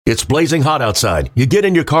It's blazing hot outside. You get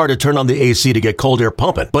in your car to turn on the AC to get cold air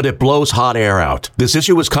pumping, but it blows hot air out. This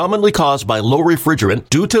issue is commonly caused by low refrigerant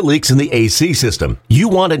due to leaks in the AC system. You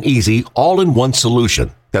want an easy, all-in-one solution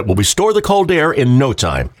that will restore the cold air in no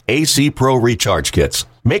time. AC Pro Recharge Kits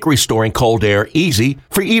make restoring cold air easy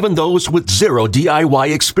for even those with zero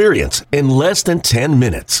DIY experience in less than 10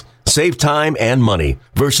 minutes. Save time and money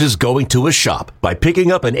versus going to a shop by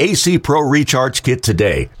picking up an AC Pro Recharge Kit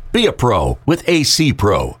today. Be a pro with AC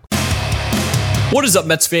Pro. What is up,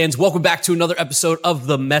 Mets fans? Welcome back to another episode of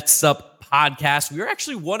the Mets Up podcast. We are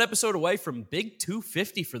actually one episode away from Big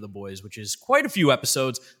 250 for the boys, which is quite a few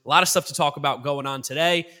episodes. A lot of stuff to talk about going on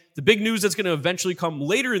today. The big news that's going to eventually come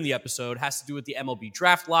later in the episode has to do with the MLB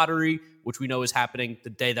Draft Lottery, which we know is happening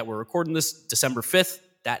the day that we're recording this, December 5th.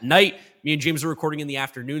 That night, me and James are recording in the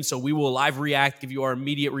afternoon, so we will live react, give you our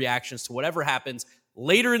immediate reactions to whatever happens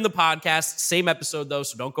later in the podcast. Same episode, though,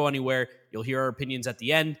 so don't go anywhere. You'll hear our opinions at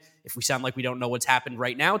the end. If we sound like we don't know what's happened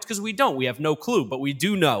right now, it's because we don't. We have no clue, but we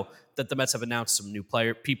do know that the Mets have announced some new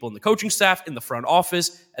people in the coaching staff, in the front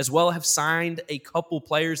office, as well have signed a couple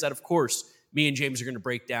players that, of course, me and James are going to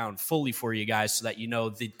break down fully for you guys so that you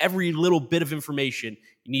know every little bit of information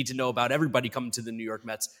you need to know about everybody coming to the New York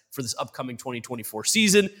Mets for this upcoming 2024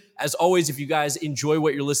 season. As always, if you guys enjoy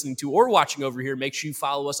what you're listening to or watching over here, make sure you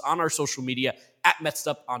follow us on our social media at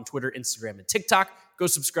MetsUp on Twitter, Instagram, and TikTok. Go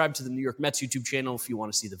subscribe to the New York Mets YouTube channel if you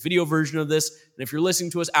want to see the video version of this. And if you're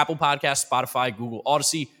listening to us, Apple Podcasts, Spotify, Google,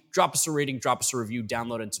 Odyssey, drop us a rating, drop us a review,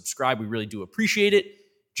 download and subscribe. We really do appreciate it.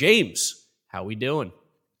 James, how we doing?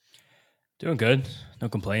 Doing good. No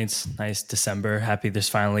complaints. Nice December. Happy there's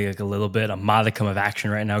finally a little bit, a modicum of action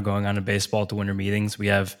right now going on in baseball at the winter meetings. We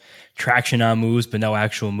have traction on moves, but no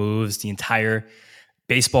actual moves. The entire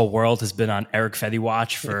baseball world has been on Eric Fetty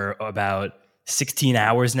watch for about 16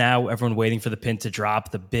 hours now. Everyone waiting for the pin to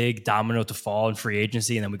drop, the big domino to fall in free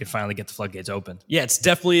agency, and then we can finally get the floodgates open. Yeah, it's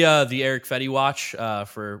definitely the Eric Fetty watch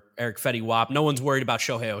for Eric Fetty WAP. No one's worried about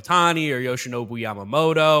Shohei Ohtani or Yoshinobu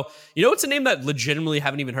Yamamoto. You know, it's a name that legitimately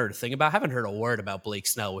haven't even heard a thing about. Haven't heard a word about Blake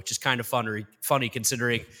Snell, which is kind of funny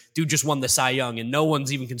considering dude just won the Cy Young and no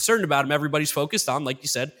one's even concerned about him. Everybody's focused on, like you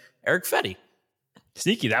said, Eric Fetty.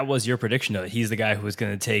 Sneaky, that was your prediction, though. He's the guy who was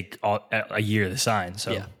going to take a year to sign.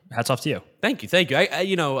 So yeah. Hats off to you. Thank you.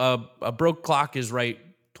 A broke clock is right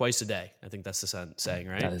twice a day. I think that's the saying,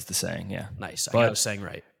 right? That is the saying, yeah. Nice. I got the saying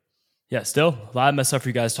right. Yeah, still a lot of Mets stuff for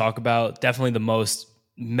you guys to talk about. Definitely the most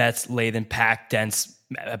Mets-laden, packed, dense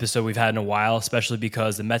episode we've had in a while, especially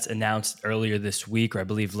because the Mets announced earlier this week, or I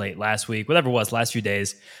believe late last week, whatever it was, last few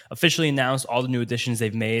days, officially announced all the new additions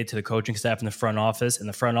they've made to the coaching staff in the front office. In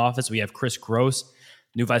the front office, we have Chris Gross,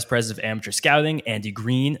 new Vice President of Amateur Scouting, Andy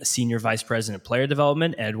Green, Senior Vice President of Player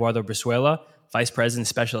Development, and Eduardo Brizuela, Vice President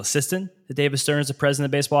Special Assistant to David Stearns, the President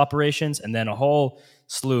of Baseball Operations, and then a whole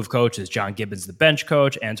slew of coaches. John Gibbons, the bench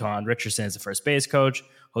coach, Antoine Richardson is the first base coach,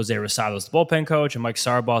 Jose Rosado is the bullpen coach, and Mike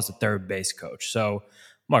Sarabal is the third base coach. So,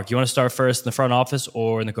 Mark, you want to start first in the front office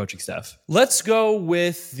or in the coaching staff? Let's go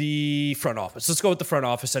with the front office.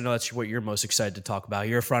 I know that's what you're most excited to talk about.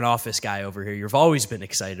 You're a front office guy over here. You've always been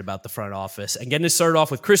excited about the front office. And getting it started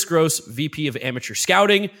off with Chris Gross, VP of Amateur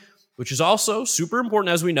Scouting, which is also super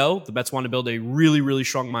important. As we know, the Mets want to build a really, really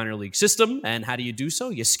strong minor league system. And how do you do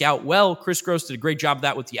so? You scout well. Chris Gross did a great job of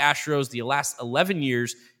that with the Astros the last 11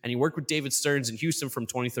 years. And he worked with David Stearns in Houston from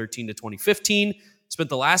 2013 to 2015. Spent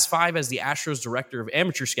the last 5 as the Astros Director of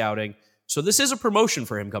Amateur Scouting. So this is a promotion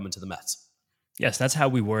for him coming to the Mets. Yes, that's how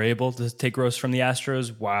we were able to take Gross from the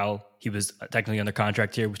Astros while he was technically under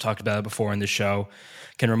contract here. We've talked about it before in the show.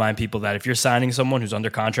 Can remind people that if you're signing someone who's under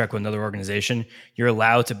contract with another organization, you're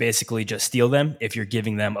allowed to basically just steal them if you're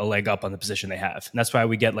giving them a leg up on the position they have. And that's why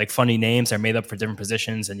we get like funny names that are made up for different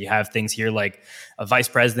positions. And you have things here like a vice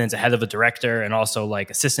president, a head of a director, and also like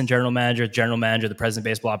assistant general manager, the president of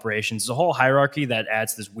baseball operations. It's a whole hierarchy that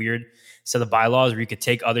adds this weird set of bylaws where you could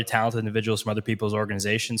take other talented individuals from other people's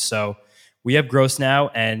organizations. So we have Gross now,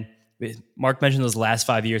 and Mark mentioned those last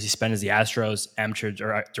 5 years he spent as the Astros amateur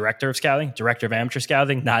director of amateur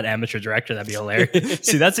scouting, not amateur director. That'd be hilarious.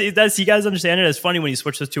 See, that's you guys understand it? It's funny when you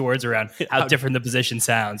switch those two words around, how different the position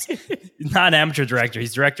sounds. Not amateur director,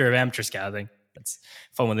 he's director of amateur scouting. That's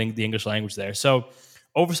fun with the English language there. So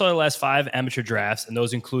oversaw the last 5 amateur drafts, and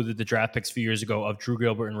those included the draft picks a few years ago of Drew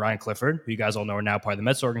Gilbert and Ryan Clifford, who you guys all know are now part of the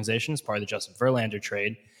Mets organization as part of the Justin Verlander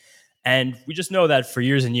trade. And we just know that for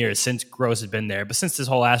years and years since Gross had been there, but since this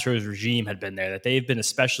whole Astros regime had been there, that they've been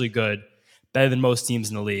especially good, better than most teams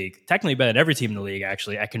in the league, technically better than every team in the league,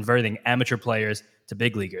 actually, at converting amateur players to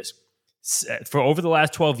big leaguers. For over the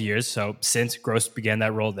last 12 years, so since Gross began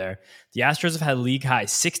that role there, the Astros have had league high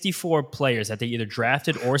 64 players that they either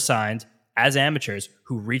drafted or signed as amateurs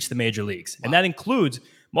who reached the major leagues. Wow. And that includes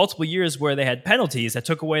multiple years where they had penalties that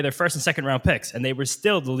took away their first and second round picks, and they were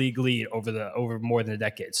still the league lead over more than a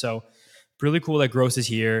decade. So really cool that Gross is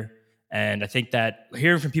here. And I think that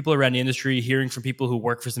hearing from people around the industry, hearing from people who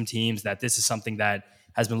work for some teams, that this is something that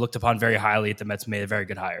has been looked upon very highly. The Mets made a very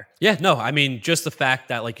good hire. Yeah, no, I mean, just the fact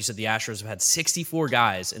that, like you said, the Astros have had 64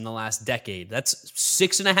 guys in the last decade. That's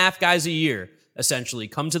 6.5 guys a year, essentially,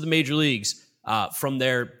 come to the major leagues from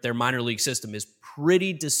their minor league system is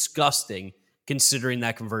pretty disgusting considering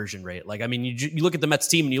that conversion rate. Like, I mean, you look at the Mets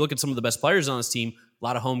team and you look at some of the best players on this team, a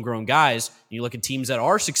lot of homegrown guys, and you look at teams that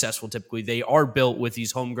are successful, typically, they are built with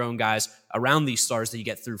these homegrown guys around these stars that you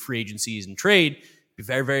get through free agencies and trade. It'd be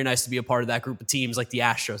very, very nice to be a part of that group of teams like the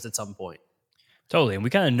Astros at some point. Totally. And we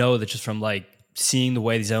kind of know that just from like seeing the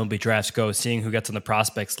way these MLB drafts go, seeing who gets on the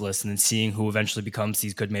prospects list, and then seeing who eventually becomes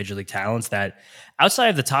these good major league talents, that outside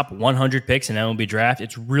of the top 100 picks in MLB draft,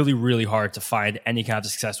 it's really, really hard to find any kind of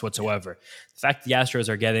success whatsoever. The fact that the Astros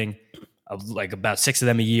are getting like about 6 of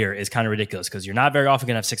them a year is kind of ridiculous, because you're not very often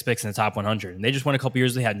going to have 6 picks in the top 100. And they just won a couple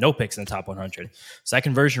years they had no picks in the top 100. So that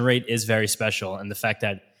conversion rate is very special. And the fact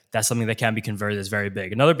that that's something that can be converted is very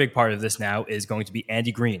big. Another big part of this now is going to be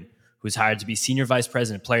Andy Green, who's hired to be Senior Vice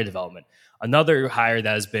President of Player Development. Another hire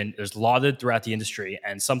that there's lauded throughout the industry,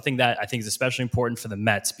 and something that I think is especially important for the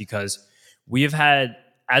Mets, because we have had,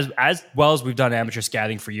 as well as we've done amateur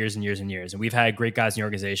scouting for years and years and years, and we've had great guys in the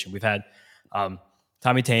organization. We've had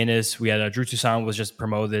Tommy Tanis, we had Drew Toussaint was just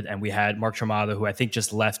promoted, and we had Mark Tremado, who I think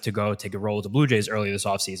just left to go take a role with the Blue Jays earlier this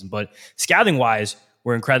offseason. But scouting-wise,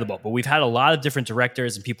 we're incredible. But we've had a lot of different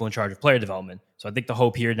directors and people in charge of player development. So I think the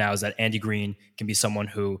hope here now is that Andy Green can be someone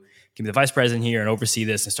who can be the vice president here and oversee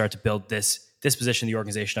this and start to build this position of the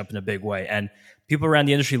organization up in a big way. And people around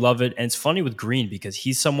the industry love it. And it's funny with Green, because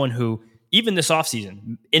he's someone who, even this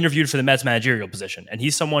offseason, interviewed for the Mets managerial position. And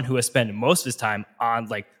he's someone who has spent most of his time on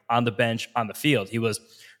the bench, on the field. He was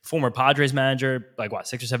former Padres manager,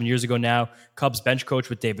 6 or 7 years ago now, Cubs bench coach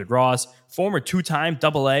with David Ross, former 2-time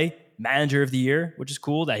Double-A manager of the year, which is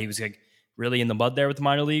cool that he was really in the mud there with the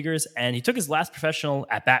minor leaguers. And he took his last professional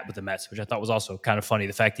at bat with the Mets, which I thought was also kind of funny.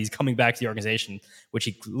 The fact he's coming back to the organization, which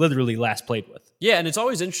he literally last played with. Yeah, and it's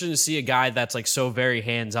always interesting to see a guy that's so very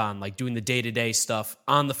hands-on, doing the day-to-day stuff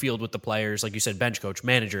on the field with the players. Like you said, bench coach,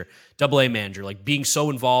 manager, Double-A manager, being so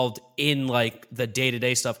involved in the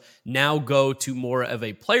day-to-day stuff, now go to more of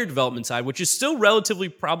a player development side, which is still relatively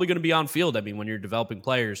probably going to be on field. I mean, when you're developing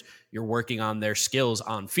players, you're working on their skills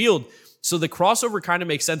on field. So the crossover kind of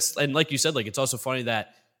makes sense. And like you said, it's also funny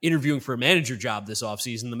that interviewing for a manager job this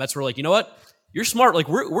offseason, the Mets were like, you know what? You're smart. We're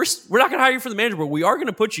not going to hire you for the manager, but we are going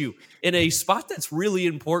to put you in a spot that's really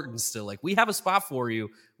important still. We have a spot for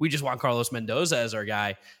you. We just want Carlos Mendoza as our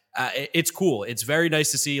guy. It's cool. It's very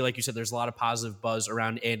nice to see. Like you said, there's a lot of positive buzz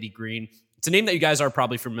around Andy Green. It's a name that you guys are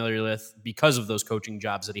probably familiar with because of those coaching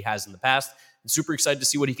jobs that he has in the past. I'm super excited to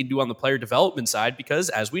see what he can do on the player development side, because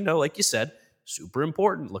as we know, like you said, super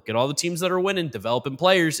important. Look at all the teams that are winning, developing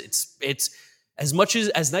players. It's as much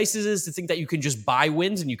as nice as it is to think that you can just buy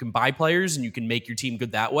wins and you can buy players and you can make your team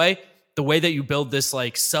good that way. The way that you build this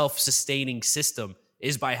self-sustaining system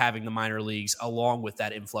is by having the minor leagues along with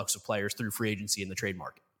that influx of players through free agency and the trade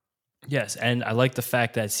market. Yes, and I like the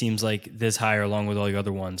fact that it seems like this hire, along with all the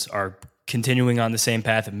other ones, are continuing on the same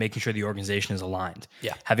path of making sure the organization is aligned.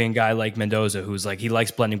 Yeah. Having a guy like Mendoza, who's he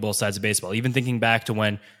likes blending both sides of baseball. Even thinking back to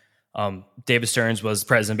when David Stearns was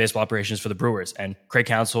president of baseball operations for the Brewers and Craig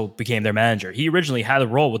Counsell became their manager. He originally had a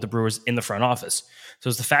role with the Brewers in the front office. So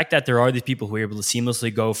it's the fact that there are these people who are able to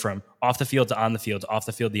seamlessly go from off the field to on the field, to off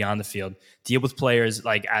the field to on the field, deal with players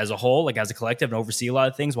as a whole, as a collective, and oversee a lot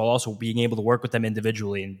of things, while also being able to work with them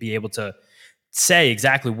individually and be able to say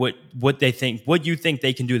exactly what they think, what you think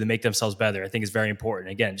they can do to make themselves better, I think is very important.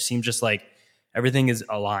 Again, it seems just like everything is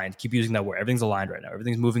aligned. Keep using that word. Everything's aligned right now.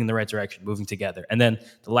 Everything's moving in the right direction, moving together. And then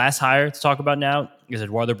the last hire to talk about now is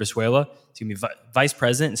Eduardo Brizuela. He's going to be vice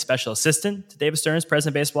president and special assistant to David Stearns,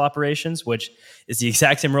 president of baseball operations, which is the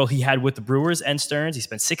exact same role he had with the Brewers and Stearns. He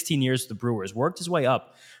spent 16 years with the Brewers, worked his way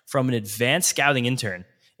up from an advanced scouting intern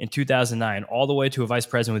in 2009 all the way to a vice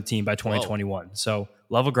president with the team by 2021. Whoa. So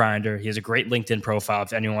love a grinder. He has a great LinkedIn profile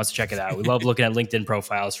if anyone wants to check it out. We love looking at LinkedIn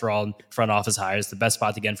profiles for all front office hires, the best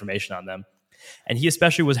spot to get information on them. And he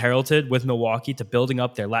especially was heralded with Milwaukee to building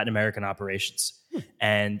up their Latin American operations.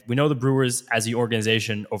 And we know the Brewers as the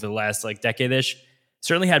organization over the last decade-ish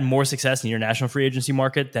certainly had more success in the international free agency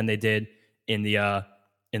market than they did in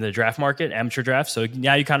the draft market, amateur draft. So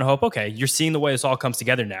now you kind of hope, okay, you're seeing the way this all comes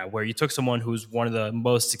together now, where you took someone who's one of the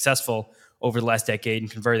most successful over the last decade in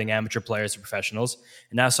converting amateur players to professionals,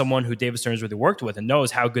 and now someone who David Stearns really worked with and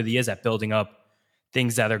knows how good he is at building up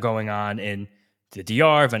things that are going on in the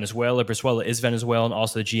DR, Venezuela. Brizuela is Venezuelan,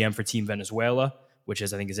 also the GM for Team Venezuela, which I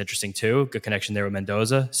think is interesting too. Good connection there with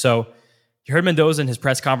Mendoza. So you heard Mendoza in his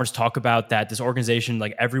press conference talk about that this organization,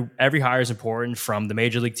 like every hire is important, from the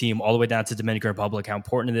major league team all the way down to Dominican Republic, how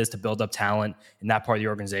important it is to build up talent in that part of the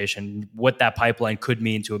organization, what that pipeline could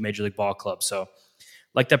mean to a major league ball club. So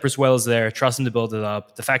like that Brizuela's there, trust him to build it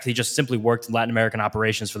up. The fact that he just simply worked in Latin American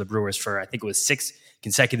operations for the Brewers for, I think it was 6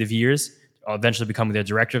 consecutive years, eventually becoming their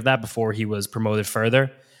director of that before he was promoted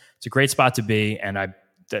further. It's a great spot to be. And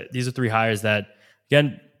these are 3 hires that,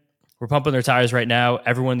 again, we're pumping their tires right now.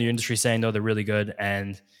 Everyone in the industry is saying, no, they're really good,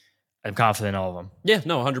 and I'm confident in all of them. Yeah,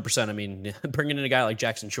 no, 100%. I mean, bringing in a guy like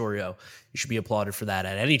Jackson Chourio, you should be applauded for that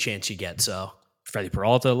at any chance you get. So Freddie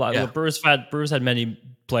Peralta, Brewers had many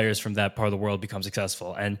players from that part of the world become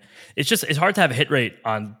successful, and it's hard to have a hit rate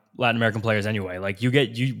on Latin American players anyway. Like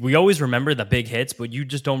we always remember the big hits, but you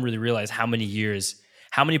just don't really realize how many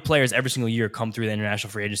players every single year come through the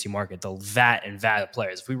international free agency market, the vat of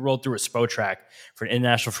players. If we rolled through a SPO track for an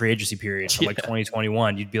international free agency period from like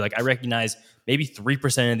 2021, you'd be like, I recognize maybe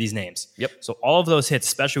 3% of these names. Yep. So all of those hits,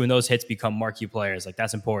 especially when those hits become marquee players, like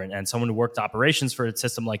that's important. And someone who worked operations for a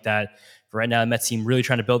system like that, for right now, the Mets team really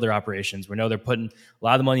trying to build their operations. We know they're putting a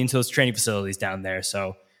lot of the money into those training facilities down there.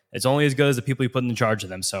 So it's only as good as the people you put in charge of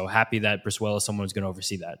them. So happy that Brizuela is someone who's going to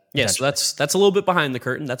oversee that. Yeah, so that's a little bit behind the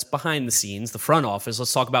curtain. That's behind the scenes, the front office.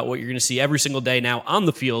 Let's talk about what you're going to see every single day now on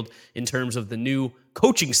the field in terms of the new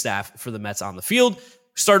coaching staff for the Mets on the field.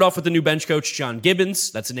 Start off with the new bench coach, John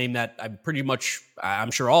Gibbons. That's a name that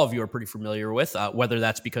I'm sure all of you are pretty familiar with, whether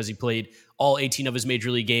that's because he played all 18 of his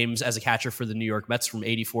major league games as a catcher for the New York Mets from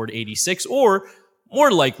 84 to 86, or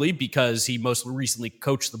more likely because he most recently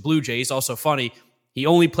coached the Blue Jays. Also funny, he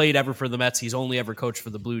only played ever for the Mets. He's only ever coached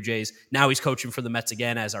for the Blue Jays. Now he's coaching for the Mets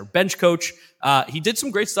again as our bench coach. He did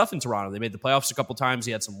some great stuff in Toronto. They made the playoffs a couple times.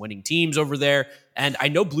 He had some winning teams over there. And I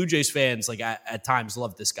know Blue Jays fans at times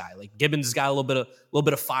love this guy. Like Gibbons has got a little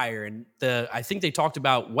bit of fire. And I think they talked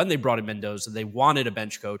about when they brought in Mendoza, they wanted a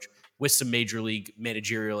bench coach with some major league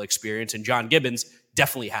managerial experience. And John Gibbons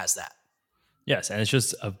definitely has that. Yes, and it's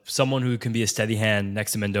just someone who can be a steady hand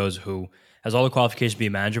next to Mendoza, who has all the qualifications to be a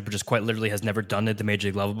manager, but just quite literally has never done it at the major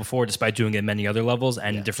league level before, despite doing it at many other levels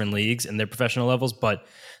and in different leagues and their professional levels. But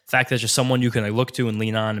the fact that it's just someone you can look to and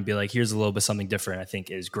lean on and be like, here's a little bit something different, I think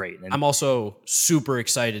is great. And I'm also super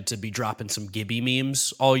excited to be dropping some Gibby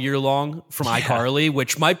memes all year long from iCarly,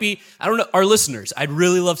 which might be, I don't know, our listeners, I'd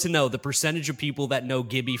really love to know the percentage of people that know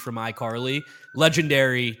Gibby from iCarly,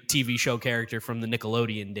 legendary TV show character from the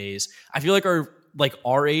Nickelodeon days. I feel like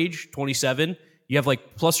our age, 27, you have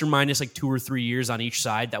plus or minus 2 or 3 years on each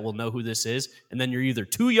side that will know who this is. And then you're either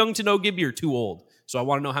too young to know Gibby or too old. So I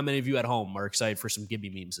want to know how many of you at home are excited for some Gibby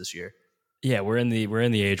memes this year. Yeah, we're in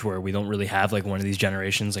the age where we don't really have one of these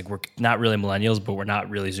generations. We're not really millennials, but we're not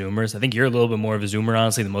really Zoomers. I think you're a little bit more of a Zoomer,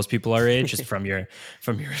 honestly, than most people our age, just from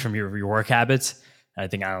your work habits. I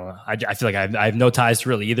think, I don't know. I feel like I have no ties to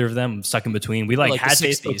really either of them. I'm stuck in between. We had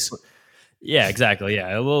Facebook. Yeah, exactly.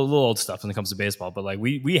 Yeah, a little old stuff when it comes to baseball, but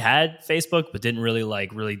we had Facebook, but didn't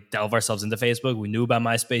really delve ourselves into Facebook. We knew about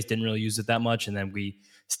MySpace, didn't really use it that much, and then we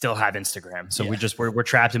still have Instagram. So we're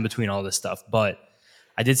trapped in between all this stuff. But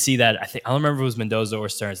I did see that. I don't remember if it was Mendoza or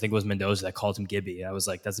Stearns. I think it was Mendoza that called him Gibby. I was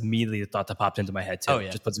like, that's immediately the thought that popped into my head too. Oh, yeah.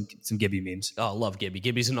 Just put some Gibby memes. Oh, I love Gibby.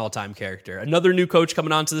 Gibby's an all-time character. Another new coach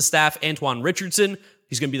coming onto the staff, Antoine Richardson.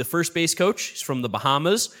 He's going to be the first base coach. He's from the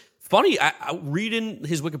Bahamas. Funny, I reading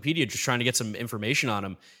his Wikipedia, just trying to get some information on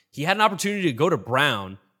him. He had an opportunity to go to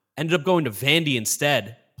Brown, ended up going to Vandy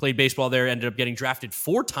instead, played baseball there, ended up getting drafted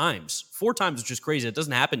 4 times. 4 times, which is crazy. It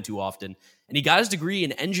doesn't happen too often. And he got his degree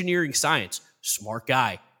in engineering science. Smart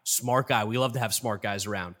guy. We love to have smart guys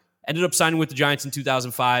around. Ended up signing with the Giants in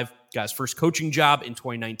 2005. Got his first coaching job in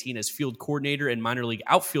 2019 as field coordinator and minor league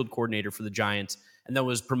outfield coordinator for the Giants. And then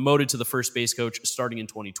was promoted to the first base coach starting in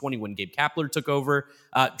 2020 when Gabe Kapler took over.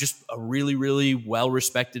 Just a really, really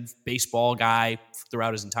well-respected baseball guy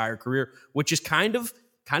throughout his entire career, which is kind of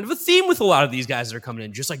a theme with a lot of these guys that are coming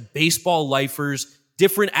in. Just baseball lifers,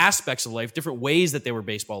 different aspects of life, different ways that they were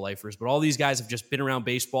baseball lifers. But all these guys have just been around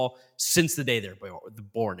baseball since the day they're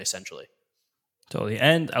born, essentially. Totally.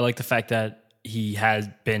 And I like the fact that he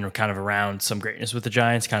had been kind of around some greatness with the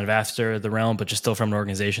Giants, kind of after the realm, but just still from an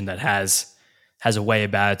organization that has a way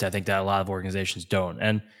about it, I think, that a lot of organizations don't.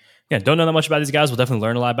 And again, don't know that much about these guys. We'll definitely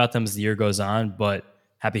learn a lot about them as the year goes on, but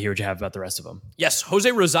happy to hear what you have about the rest of them. Yes, Jose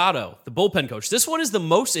Rosado, the bullpen coach. This one is the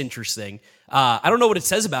most interesting. I don't know what it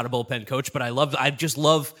says about a bullpen coach, but I just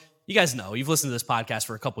love, you guys know, you've listened to this podcast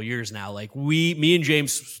for a couple years now. Me and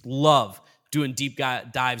James love doing deep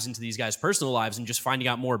dives into these guys' personal lives and just finding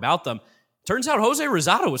out more about them. Turns out Jose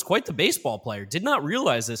Rosado was quite the baseball player. Did not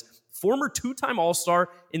realize this. Former two-time All-Star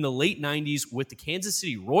in the late 90s with the Kansas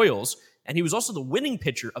City Royals, and he was also the winning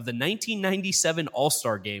pitcher of the 1997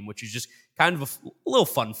 All-Star game, which is just kind of a little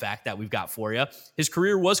fun fact that we've got for you. His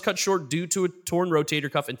career was cut short due to a torn rotator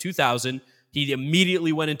cuff in 2000. He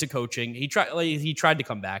immediately went into coaching. He tried to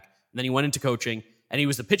come back, and then he went into coaching, and he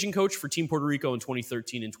was the pitching coach for Team Puerto Rico in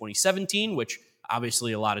 2013 and 2017, which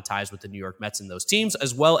obviously a lot of ties with the New York Mets in those teams,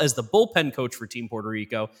 as well as the bullpen coach for Team Puerto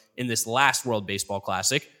Rico in this last World Baseball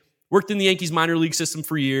Classic. Worked in the Yankees minor league system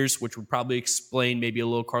for years, which would probably explain maybe a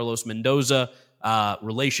little Carlos Mendoza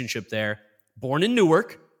relationship there. Born in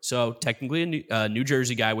Newark, so technically a New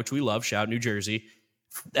Jersey guy, which we love. Shout out New Jersey.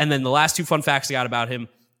 And then the last two fun facts I got about him.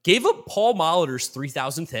 Gave up Paul Molitor's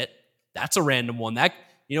 3,000th hit. That's a random one. That,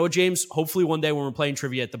 you know what, James? Hopefully one day when we're playing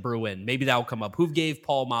trivia at the Bruin, maybe that will come up. Who gave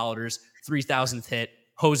Paul Molitor's 3,000th hit?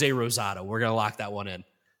 Jose Rosado. We're going to lock that one in.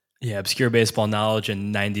 Yeah, obscure baseball knowledge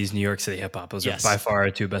and 90s New York City hip hop. Those are by far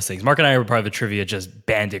our two best things. Mark and I are part of a trivia just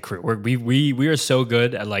bandit crew. We are so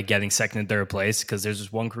good at like getting second and third place because there's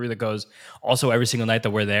this one crew that goes also every single night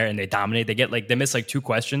that we're there and they dominate. They miss like two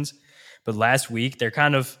questions. But last week they're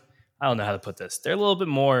kind of, I don't know how to put this. They're a little bit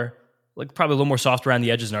more, like probably a little more soft around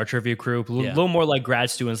the edges in our trivia crew. A little more like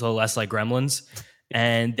grad students, a little less like gremlins.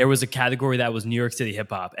 And there was a category that was New York City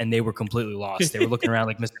hip hop and they were completely lost. They were looking around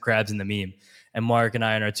like Mr. Krabs in the meme. And Mark and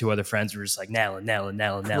I and our two other friends were just like nailing.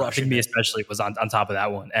 I think me especially was on top of that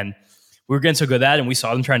one. And we were getting so good at it, and we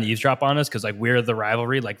saw them trying to eavesdrop on us because like we're the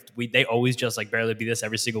rivalry. Like they always just like barely beat us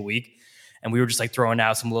every single week. And we were just like throwing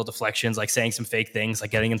out some little deflections, like saying some fake things,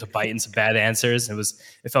 like getting into biting some bad answers.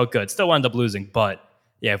 It felt good. Still wound up losing. But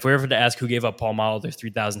yeah, if we were ever to ask who gave up Paul Molitor's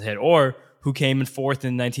 3,000 hit or who came in fourth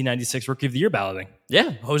in 1996 Rookie of the Year balloting. Yeah,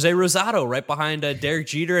 Jose Rosado, right behind Derek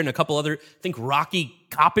Jeter and a couple other, I think Rocky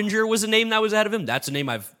Coppinger was a name that was ahead of him. That's a name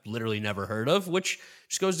I've literally never heard of, which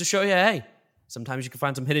just goes to show you, hey, sometimes you can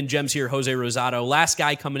find some hidden gems here. Jose Rosado, last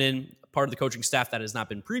guy coming in, part of the coaching staff that has not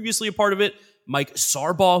been previously a part of it. Mike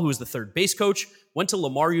Sarbaugh, who is the third base coach, went to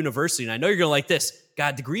Lamar University, and I know you're going to like this,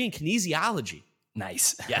 got a degree in kinesiology.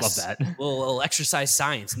 Nice. Yes. Love that. A little exercise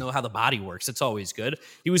science, know how the body works. It's always good.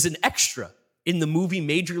 He was an extra in the movie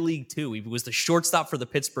Major League 2. He was the shortstop for the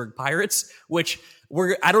Pittsburgh Pirates, which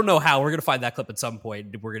I don't know how. We're going to find that clip at some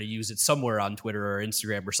point. We're going to use it somewhere on Twitter or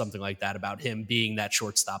Instagram or something like that about him being that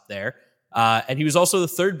shortstop there. And he was also the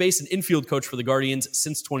third base and infield coach for the Guardians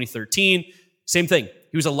since 2013. Same thing.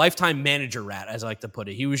 He was a lifetime manager rat, as I like to put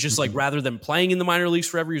it. He was just like, rather than playing in the minor leagues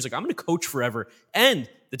forever, he was like, I'm going to coach forever. And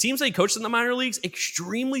the teams that he coached in the minor leagues,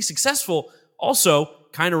 extremely successful. Also,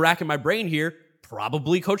 kind of racking my brain here,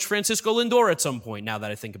 probably coached Francisco Lindor at some point, now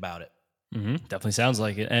that I think about it. Mm-hmm. Definitely sounds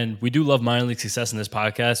like it. And we do love minor league success in this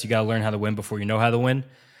podcast. You got to learn how to win before you know how to win.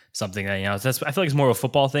 Something that, I feel like it's more of a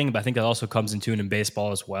football thing, but I think that also comes in tune in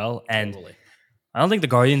baseball as well. And totally. I don't think the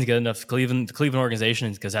Guardians get enough, the Cleveland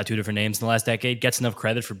organization, because it had two different names in the last decade, gets enough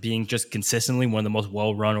credit for being just consistently one of the most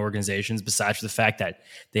well-run organizations, besides for the fact that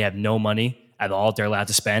they have no money at all they're allowed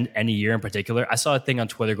to spend any year in particular. I saw a thing on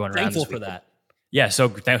Twitter going around Thankful this for week. that. Yeah, so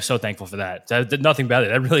thankful for that. Nothing about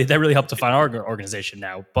it. That really helped to find our organization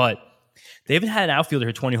now. But they haven't had an outfielder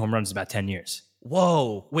hit 20 home runs in about 10 years.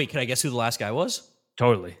 Whoa. Wait, can I guess who the last guy was?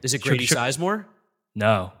 Totally. Is it Grady Sizemore?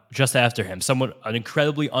 No, just after him. An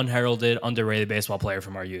incredibly unheralded, underrated baseball player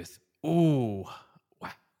from our youth. Ooh.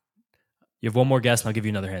 You have one more guess, and I'll give you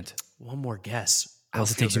another hint. One more guess.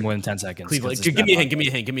 Unless it takes you more than 10 seconds. Cleveland. Give me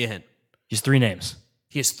a hint. He has three names.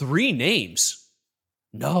 He has three names?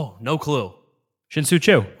 No clue. Shin-Soo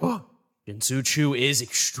Choo. Shin-Soo Choo is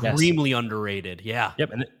extremely underrated. Yeah.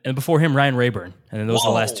 Yep. And before him, Ryan Rayburn. And then those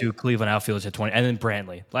are the last two Cleveland outfielders hit 20. And then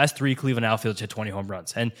Brantley. Last three Cleveland outfielders hit 20 home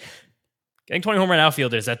runs. And getting 20 home run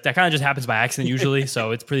outfielders, that kind of just happens by accident usually.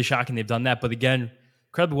 So it's pretty shocking they've done that. But again,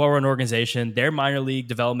 incredibly well-run organization. Their minor league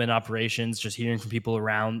development operations, just hearing from people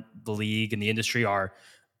around the league and the industry, are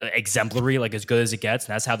exemplary, like as good as it gets.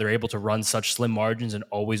 And that's how they're able to run such slim margins and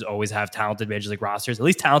always have talented major league rosters, at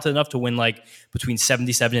least talented enough to win like between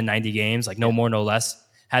 77 and 90 games, like no more, no less.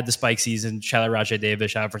 Had the spike season. Shout out Rajay Davis,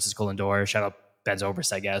 shout out Francisco Lindor, shout out Ben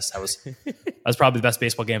Zobrist, I guess. That was probably the best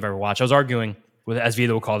baseball game I've ever watched. I was arguing with, as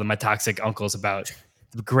Vito would call them, my toxic uncles about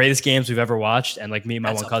the greatest games we've ever watched. And like me and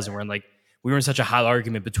my one cousin we were in such a hot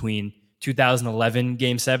argument between 2011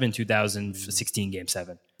 Game 7, 2016 Game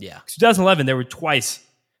 7. Yeah. 2011, there were twice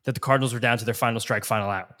that the Cardinals were down to their final strike, final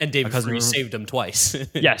out. And David Freese saved them twice.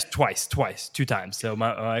 Yes, twice, 2 times. So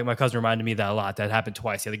my cousin reminded me that a lot. That happened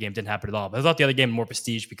twice. The other game didn't happen at all. But I thought the other game had more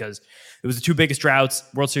prestige because it was the two biggest droughts,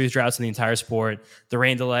 World Series droughts in the entire sport. The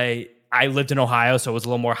rain delay. I lived in Ohio, so it was a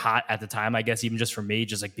little more hot at the time, I guess, even just for me,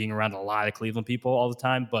 just like being around a lot of Cleveland people all the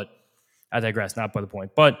time. But I digress, not by the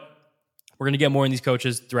point. But we're going to get more in these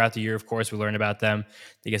coaches throughout the year. Of course, we learn about them.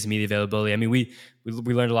 They get some media availability. I mean, we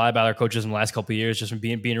learned a lot about our coaches in the last couple of years, just from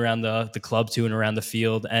being around the club too and around the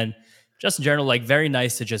field, and just in general, like very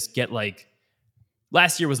nice to just get like.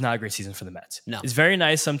 Last year was not a great season for the Mets. No. It's very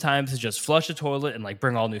nice sometimes to just flush the toilet and like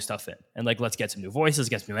bring all new stuff in, and like let's get some new voices,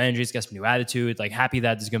 get some new energies, get some new attitude. Like happy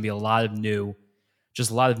that there's going to be a lot of new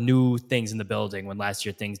things in the building when last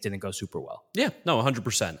year things didn't go super well. Yeah, no,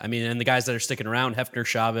 100%. I mean, and the guys that are sticking around, Hefner,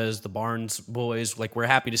 Chavez, the Barnes boys, like we're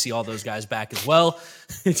happy to see all those guys back as well.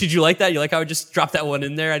 Did you like that? You like how I just dropped that one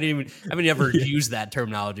in there? I haven't ever used that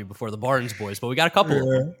terminology before, the Barnes boys, but we got a couple of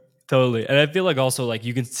them. Totally. And I feel like also like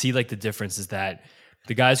you can see like the difference is that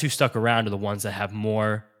the guys who stuck around are the ones that have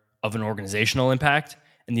more of an organizational impact,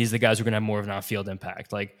 and these are the guys who are going to have more of an on-field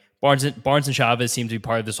impact. Like Barnes and Chavez seem to be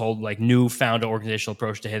part of this whole like newfound organizational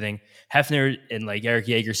approach to hitting. Hefner and like Eric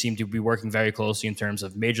Yeager seem to be working very closely in terms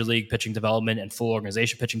of major league pitching development and full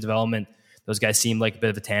organization pitching development. Those guys seem like a bit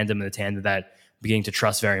of a tandem, and a tandem that I'm beginning to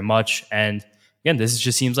trust very much. And again, this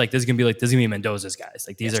just seems like this is gonna be Mendoza's guys.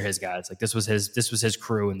 Like these are his guys. Like this was his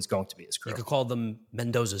crew, and it's going to be his crew. You could call them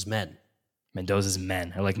Mendoza's men. Mendoza's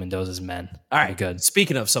men. I like Mendoza's men. All right, good.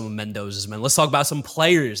 Speaking of some of Mendoza's men, let's talk about some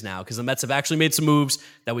players now, because the Mets have actually made some moves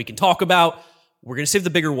that we can talk about. We're going to save the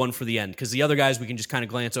bigger one for the end, because the other guys we can just kind of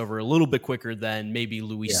glance over a little bit quicker than maybe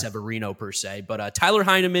Luis Severino per se. But Tyler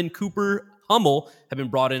Heineman, Cooper Hummel have been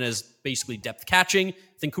brought in as basically depth catching.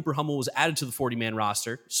 I think Cooper Hummel was added to the 40-man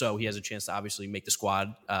roster, so he has a chance to obviously make the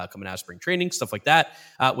squad coming out of spring training, stuff like that.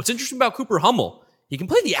 What's interesting about Cooper Hummel, he can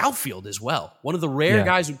play the outfield as well. One of the rare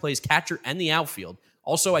guys who plays catcher and the outfield.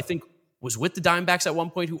 Also, I think was with the Diamondbacks at one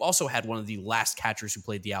point, who also had one of the last catchers who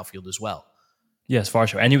played the outfield as well. Yes, far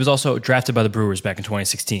sure. And he was also drafted by the Brewers back in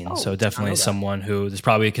 2016. So definitely someone who there's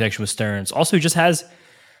probably a connection with Stearns. Also, he just has,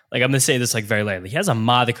 like, I'm going to say this like very lightly, he has a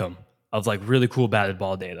modicum of like really cool batted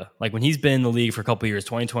ball data. Like when he's been in the league for a couple of years,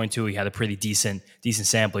 2022, he had a pretty decent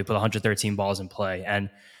sample. He put 113 balls in play, and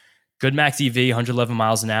good max EV, 111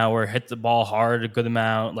 miles an hour, hit the ball hard a good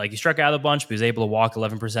amount. Like he struck out a bunch, but he was able to walk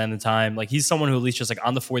 11% of the time. Like he's someone who at least just like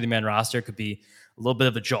on the 40-man roster could be a little bit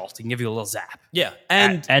of a jolt. He can give you a little zap. Yeah.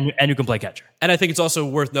 And who can play catcher. And I think it's also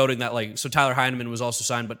worth noting that like, so Tyler Heineman was also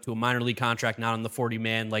signed, but to a minor league contract, not on the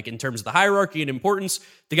 40-man. Like in terms of the hierarchy and importance,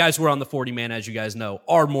 the guys who are on the 40-man, as you guys know,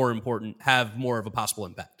 are more important, have more of a possible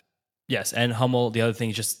impact. Yes. And Hummel, the other thing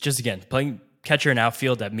is just again, playing catcher and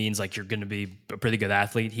outfield, that means like you're going to be a pretty good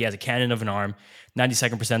athlete. He has a cannon of an arm,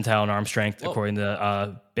 92nd percentile in arm strength, according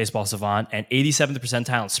to Baseball Savant, and 87th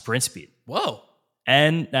percentile in sprint speed. Whoa.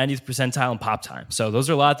 And 90th percentile in pop time. So those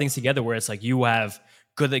are a lot of things together where it's like you have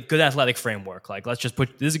good athletic framework. Like let's just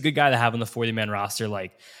put, this is a good guy to have on the 40-man roster,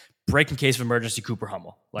 like break in case of emergency Cooper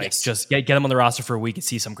Hummel. Like just get him on the roster for a week and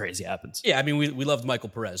see some crazy happens. Yeah, I mean, we loved Michael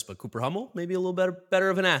Perez, but Cooper Hummel, maybe a little better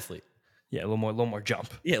of an athlete. Yeah, a little more jump.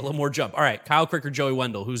 Yeah, a little more jump. All right, Kyle Crick or Joey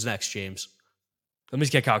Wendell. Who's next, James? Let me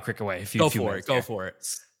just get Kyle Crick away. Go for it.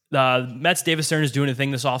 Mets, Davis Stern is doing a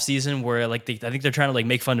thing this offseason where like I think they're trying to like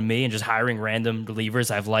make fun of me and just hiring random relievers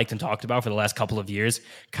I've liked and talked about for the last couple of years.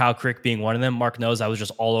 Kyle Crick being one of them. Mark knows I was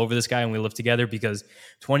just all over this guy when we lived together because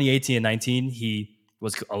 2018 and 19, he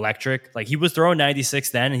was electric. Like he was throwing 96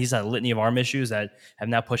 then, and he's had a litany of arm issues that have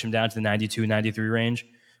now pushed him down to the 92, 93 range,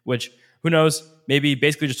 which who knows? Maybe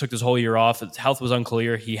basically just took this whole year off. His health was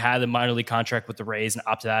unclear. He had a minor league contract with the Rays and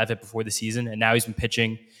opted out of it before the season. And now he's been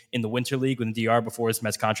pitching in the Winter League with the DR before his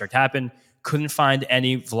Mets contract happened. Couldn't find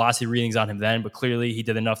any velocity readings on him then, but clearly he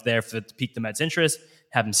did enough there to pique the Mets' interest,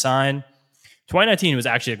 have him sign. 2019 was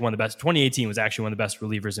actually like one of the best. 2018 was actually one of the best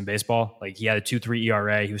relievers in baseball. Like he had a 2.3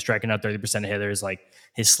 ERA. He was striking out 30% of hitters. Like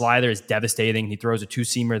his slider is devastating. He throws a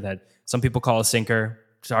two-seamer that some people call a sinker.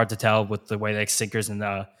 It's hard to tell with the way like sinkers and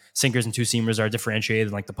two-seamers are differentiated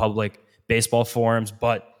in like the public baseball forums,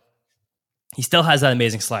 but he still has that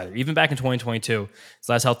amazing slider. Even back in 2022, his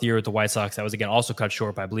last healthy year with the White Sox, that was again also cut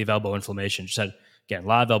short by, I believe, elbow inflammation. Just had, again, a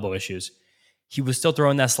lot of elbow issues. He was still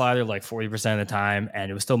throwing that slider like 40% of the time,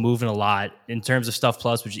 and it was still moving a lot. In terms of Stuff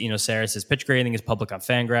Plus, which Saris, his pitch grading is public on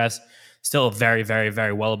Fangraphs. Still a very, very,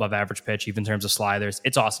 very well above average pitch, even in terms of sliders.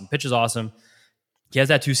 It's awesome. Pitch is awesome. He has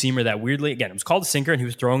that two-seamer that weirdly, again, it was called a sinker, and he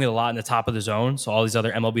was throwing it a lot in the top of the zone. So all these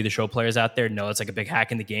other MLB The Show players out there know it's like a big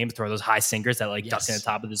hack in the game to throw those high sinkers that like duck in the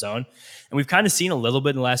top of the zone. And we've kind of seen a little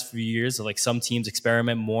bit in the last few years of like some teams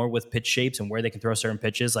experiment more with pitch shapes and where they can throw certain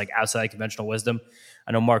pitches like outside of conventional wisdom.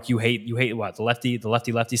 I know, Mark, you hate what? The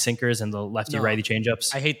lefty sinkers and the lefty-righty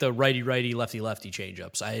changeups? I hate the righty-righty, lefty-lefty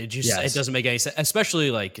changeups. It doesn't make any sense, especially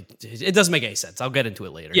like, it doesn't make any sense. I'll get into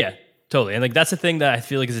it later. Yeah, totally. And like that's the thing that I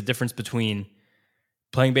feel like is a difference between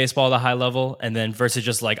playing baseball at a high level, and then versus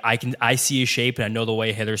just like I see a shape and I know the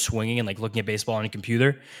way hitter's swinging and like looking at baseball on a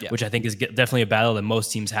computer, which I think is definitely a battle that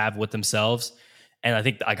most teams have with themselves. And I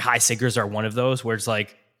think like high sinkers are one of those where it's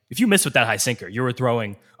like if you miss with that high sinker, you were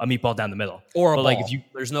throwing a meatball down the middle or a ball. Like if you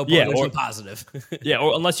there's no positive.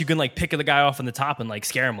 or unless you can like pick the guy off on the top and like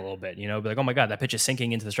scare him a little bit, be like, oh my god, that pitch is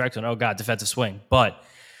sinking into the strike zone. Oh god, defensive swing. But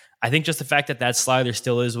I think just the fact that slider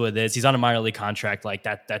still is what it is. He's on a minor league contract. Like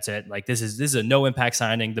that's it. Like this is a no impact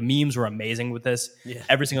signing. The memes were amazing with this. Yeah.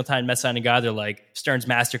 Every single time Mets signing guy, they're like Stearns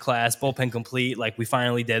masterclass, bullpen complete. Like we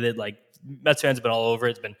finally did it. Like Mets fans have been all over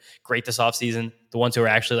it. It's been great this offseason. The ones who are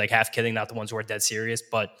actually like half kidding, not the ones who are dead serious.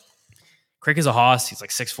 But Crick is a hoss. He's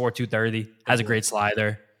like 6'4", 230, has a great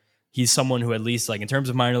slider. He's someone who at least like in terms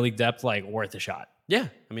of minor league depth, like worth a shot. Yeah,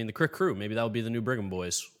 I mean the Crick crew. Maybe that will be the new Brigham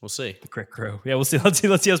boys. We'll see. The Crick crew. Yeah, we'll see. Let's see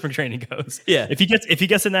how spring training goes. Yeah, if he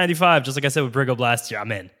gets to 95, just like I said with Brigham last year,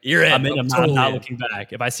 I'm in. You're in. I'm in. I'm not looking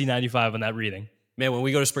back. If I see 95 on that reading, man, when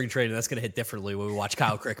we go to spring training, that's gonna hit differently when we watch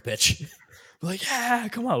Kyle Crick pitch. Like, yeah,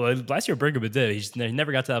 come on. Well, last year Brigham did. He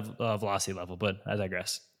never got to that velocity level, but I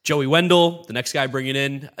digress. Joey Wendell, the next guy bringing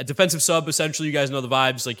in a defensive sub. Essentially, you guys know the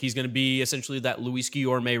vibes. Like he's going to be essentially that Luis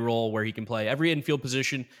Guillorme role where he can play every infield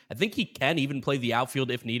position. I think he can even play the outfield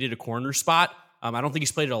if needed, a corner spot. I don't think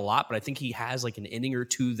he's played it a lot, but I think he has like an inning or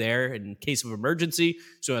two there in case of emergency.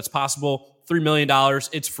 So that's possible. $3 million.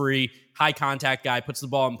 It's free. High contact guy, puts the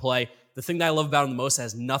ball in play. The thing that I love about him the most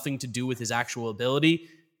has nothing to do with his actual ability.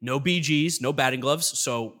 No BGs, no batting gloves.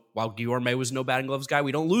 So while Guillorme was no batting gloves guy,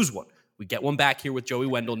 we don't lose one. We get one back here with Joey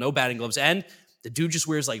Wendell, no batting gloves. And the dude just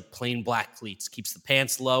wears like plain black cleats, keeps the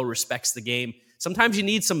pants low, respects the game. Sometimes you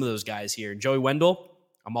need some of those guys here. And Joey Wendell,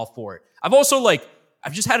 I'm all for it.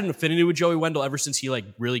 I've just had an affinity with Joey Wendell ever since he like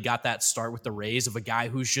really got that start with the Rays of a guy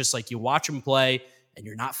who's just like, you watch him play and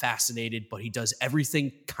you're not fascinated, but he does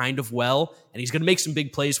everything kind of well. And he's going to make some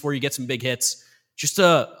big plays for you, get some big hits. Just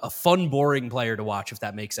a fun, boring player to watch, if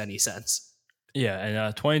that makes any sense. Yeah,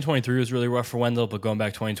 and 2023 was really rough for Wendell, but going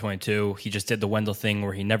back 2022, he just did the Wendell thing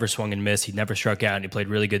where he never swung and missed, he never struck out, and he played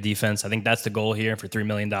really good defense. I think that's the goal here for $3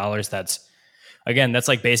 million. That's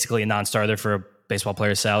like basically a non-starter for a baseball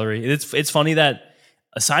player's salary. It's funny that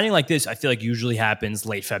a signing like this, I feel like usually happens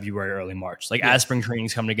late February, early March. Like as spring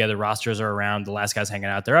trainings come together, rosters are around, the last guy's hanging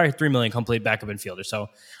out there. All right, $3 million, come play backup infielder. So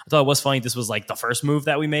I thought it was funny. This was like the first move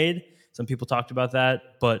that we made. Some people talked about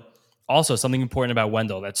that, but also something important about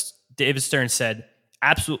Wendell that's David Stern said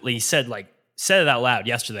it out loud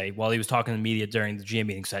yesterday while he was talking to the media during the GM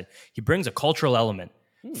meeting. Said he brings a cultural element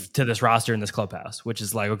to this roster in this clubhouse, which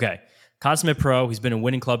is like, okay, consummate pro. He's been in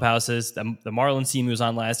winning clubhouses. The Marlins team he was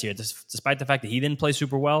on last year, despite the fact that he didn't play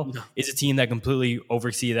super well, is a team that completely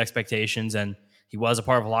overexceeded expectations, and he was a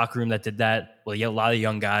part of a locker room that did that. Well, he had a lot of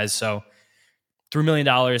young guys, so $3 million.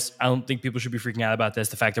 I don't think people should be freaking out about this.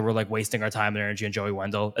 The fact that we're like wasting our time and energy on Joey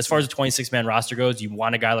Wendell. As far as the 26-man roster goes, you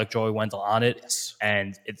want a guy like Joey Wendell on it. Yes.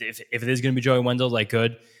 And if it is going to be Joey Wendell, like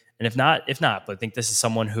good. And if not. But I think this is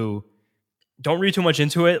someone who don't read too much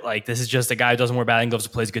into it. Like this is just a guy who doesn't wear batting gloves,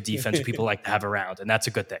 who plays good defense, who people like to have around, and that's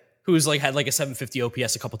a good thing. Who's like had like a 750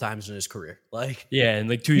 OPS a couple times in his career. Like and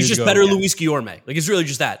like 2 years ago. He's just better Luis Guillorme. Like it's really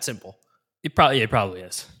just that simple. It probably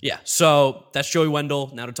is. Yeah, so that's Joey Wendell.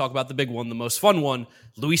 Now to talk about the big one, the most fun one,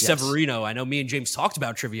 Luis Severino. I know me and James talked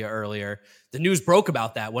about trivia earlier. The news broke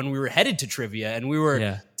about that when we were headed to trivia, and we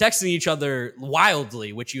were texting each other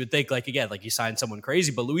wildly, which you would think, like, again, like you signed someone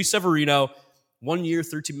crazy. But Luis Severino, 1 year,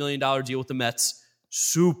 $13 million deal with the Mets.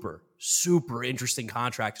 Super, super interesting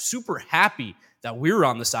contract. Super happy that we're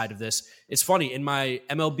on the side of this. It's funny, in my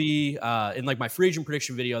MLB, in like my free agent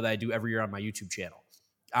prediction video that I do every year on my YouTube channel,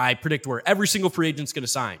 I predict where every single free agent's going to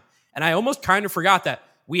sign. And I almost kind of forgot that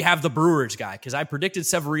we have the Brewers guy because I predicted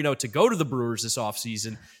Severino to go to the Brewers this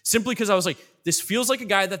offseason simply because I was like, this feels like a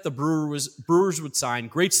guy that the Brewers would sign.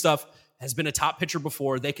 Great stuff. Has been a top pitcher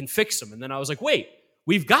before. They can fix him. And then I was like, wait,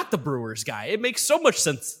 we've got the Brewers guy. It makes so much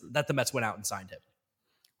sense that the Mets went out and signed him.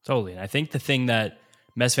 Totally. And I think the thing that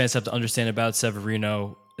Mets fans have to understand about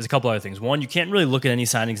Severino is a couple other things. One, you can't really look at any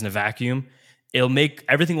signings in a vacuum.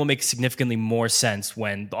 Everything will make significantly more sense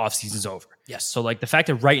when the offseason's over. Yes. So like the fact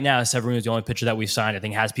that right now Severino is the only pitcher that we've signed, I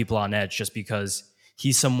think has people on edge just because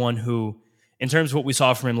he's someone who, in terms of what we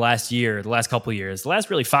saw from him last year, the last couple of years, the last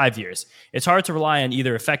really 5 years, it's hard to rely on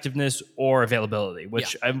either effectiveness or availability,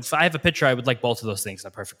 which if I have a pitcher, I would like both of those things in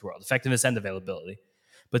a perfect world, effectiveness and availability.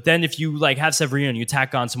 But then if you like have Severino and you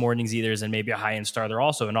tack on some more innings eaters and maybe a high-end starter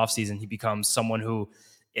also in offseason, he becomes someone who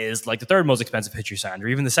is like the third most expensive pitcher signed, or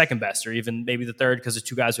even the second best, or even maybe the third because there's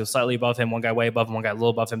two guys who are slightly above him, one guy way above him, one guy a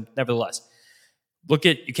little above him. Nevertheless,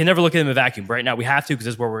 you can never look at him in a vacuum. Right now, we have to because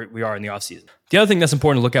this is where we are in the offseason. The other thing that's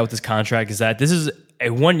important to look at with this contract is that this is a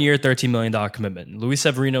 1 year, $13 million commitment. Luis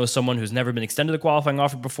Severino is someone who's never been extended the qualifying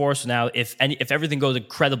offer before. So now if everything goes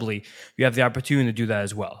incredibly, you have the opportunity to do that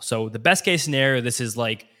as well. So the best case scenario, this is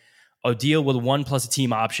like a deal with one plus a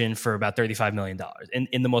team option for about $35 million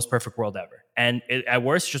in the most perfect world ever. And at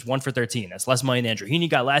worst, it's just 1 for 13. That's less money than Andrew Heaney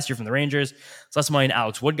got last year from the Rangers. It's less money than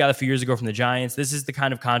Alex Wood got a few years ago from the Giants. This is the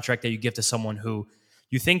kind of contract that you give to someone who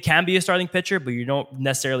you think can be a starting pitcher, but you don't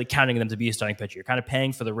necessarily counting them to be a starting pitcher. You're kind of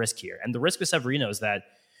paying for the risk here. And the risk with Severino is that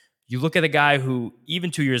you look at a guy who,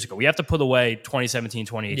 even 2 years ago, we have to put away 2017,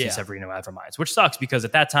 2018 Severino out of our minds, which sucks because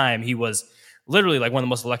at that time he was literally like one of the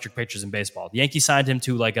most electric pitchers in baseball. The Yankees signed him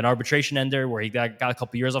to like an arbitration ender where he got a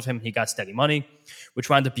couple years off him. He got steady money, which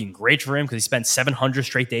wound up being great for him because he spent 700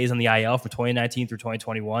 straight days on the IL from 2019 through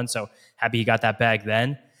 2021. So happy he got that bag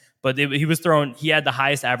then. But he had the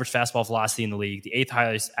highest average fastball velocity in the league, the 8th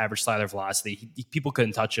highest average slider velocity. People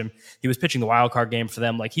couldn't touch him. He was pitching the wild card game for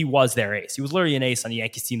them. Like, he was their ace. He was literally an ace on the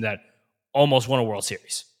Yankees team that almost won a World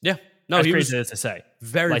Series. Yeah. No, that's he crazy was to say.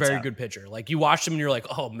 Very, very good pitcher. Like, you watched him and you're like,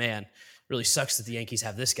 oh man, really sucks that the Yankees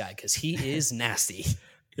have this guy because he is nasty.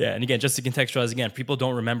 Yeah, and again, just to contextualize again, people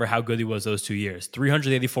don't remember how good he was those 2 years.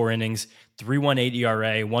 384 innings, 3.18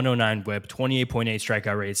 ERA, 109 WHIP, 28.8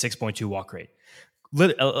 strikeout rate, 6.2 walk rate.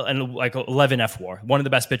 And like 11 F WAR. One of the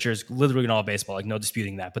best pitchers literally in all of baseball, like no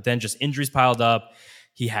disputing that. But then just injuries piled up.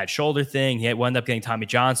 He had shoulder thing. He wound up getting Tommy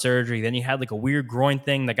John surgery. Then he had like a weird groin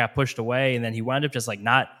thing that got pushed away. And then he wound up just like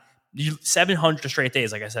 700 straight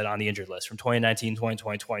days, like I said, on the injured list from 2019,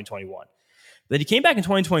 2020, 2021. Then he came back in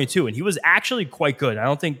 2022 and he was actually quite good.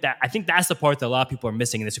 I think that's the part that a lot of people are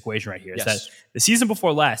missing in this equation right here. Is that the season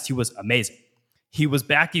before last, he was amazing. He was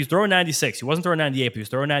back. He was throwing 96. He wasn't throwing 98, but he was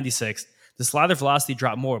throwing 96. The slider velocity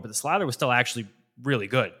dropped more, but the slider was still actually really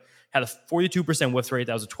good. Had a 42% whiff rate.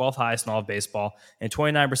 That was the 12th highest in all of baseball, and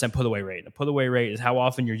 29% put away rate. And a put away rate is how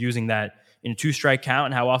often you're using that in a 2-strike count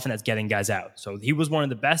and how often that's getting guys out. So he was one of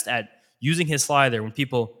the best at using his slider when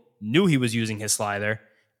people knew he was using his slider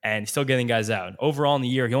and still getting guys out. Overall in the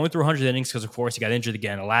year, he only threw 100 innings because, of course, he got injured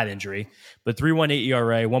again, a lat injury. But 3.18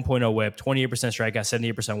 ERA, 1.0 WHIP, 28%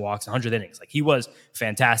 strikeout, 78% walks, 100 innings. Like, he was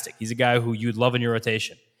fantastic. He's a guy who you'd love in your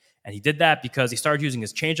rotation. And he did that because he started using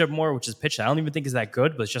his changeup more, which is a pitch that I don't even think is that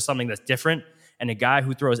good, but it's just something that's different. And a guy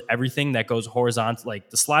who throws everything that goes horizontal,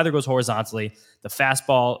 like the slider goes horizontally. The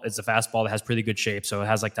fastball is a fastball that has pretty good shape. So it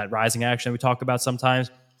has like that rising action that we talk about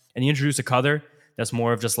sometimes. And he introduced a cutter that's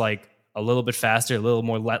more of just like a little bit faster, a little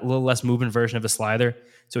less movement version of a slider.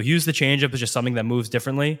 So he used the changeup as just something that moves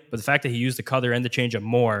differently. But the fact that he used the cutter and the changeup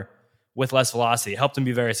more with less velocity helped him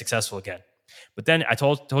be very successful again. But then I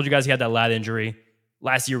told you guys he had that lat injury.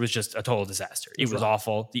 Last year was just a total disaster. It was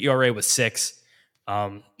awful. The ERA was 6.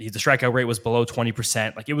 The strikeout rate was below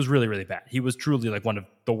 20%. Like, it was really, really bad. He was truly like one of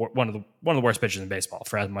the worst pitchers in baseball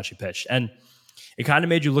for as much he pitched. And it kind of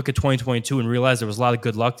made you look at 2022 and realize there was a lot of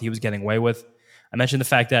good luck that he was getting away with. I mentioned the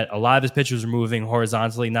fact that a lot of his pitchers were moving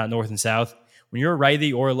horizontally, not north and south. When you're a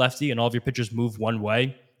righty or a lefty and all of your pitchers move one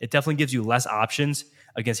way, it definitely gives you less options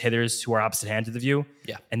against hitters who are opposite-handed of you.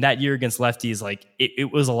 Yeah. And that year against lefties, like,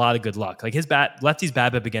 it was a lot of good luck. Like, lefty's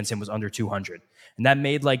BABIP against him was under 200. And that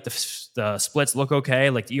made like the splits look okay.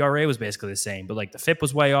 Like, the ERA was basically the same, but like the FIP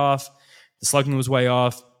was way off. The slugging was way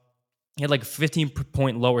off. He had like a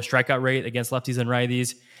 15-point lower strikeout rate against lefties and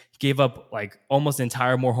righties. He gave up like almost the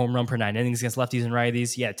entire more home run per 9 innings against lefties and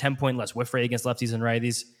righties. He had a 10-point less whiff rate against lefties and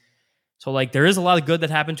righties. So like, there is a lot of good that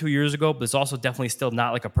happened 2 years ago, but it's also definitely still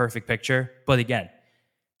not like a perfect picture. But again,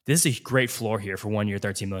 this is a great floor here for 1 year,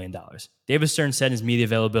 $13 million. David Stern said in his media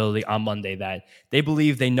availability on Monday that they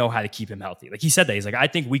believe they know how to keep him healthy. Like, he said that. He's like, I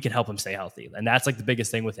think we can help him stay healthy. And that's like the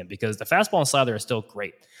biggest thing with him because the fastball and slider are still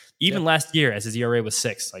great. Even last year, as his ERA was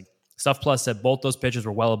 6, like, Stuff Plus said both those pitchers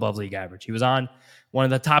were well above league average. He was on one of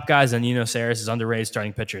the top guys on Nino Saris' underrated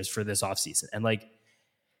starting pitchers for this offseason. And like,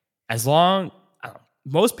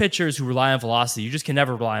 most pitchers who rely on velocity, you just can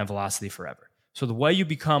never rely on velocity forever. So the way you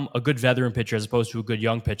become a good veteran pitcher as opposed to a good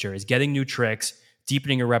young pitcher is getting new tricks,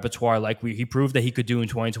 deepening your repertoire like he proved that he could do in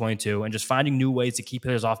 2022, and just finding new ways to keep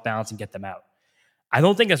hitters off balance and get them out. I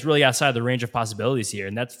don't think that's really outside the range of possibilities here,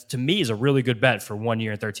 and that, to me, is a really good bet for 1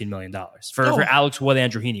 year and $13 million for Alex Wood,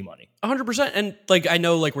 Andrew Heaney money. 100%. And like, I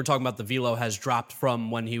know like we're talking about the velo has dropped from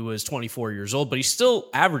when he was 24 years old, but he still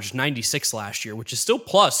averaged 96 last year, which is still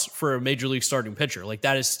plus for a major league starting pitcher. Like,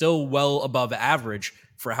 that is still well above average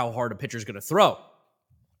for how hard a pitcher is going to throw.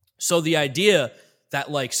 So the idea that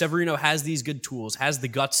like Severino has these good tools, has the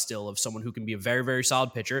guts still of someone who can be a very, very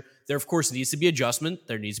solid pitcher. There, of course, needs to be adjustment.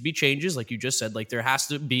 There needs to be changes. Like you just said, like he has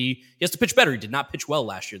to pitch better. He did not pitch well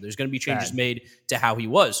last year. There's going to be changes made to how he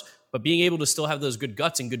was. But being able to still have those good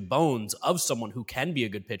guts and good bones of someone who can be a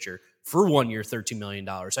good pitcher for 1 year, $13 million.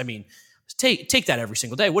 I mean, take that every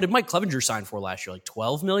single day. What did Mike Clevenger sign for last year? Like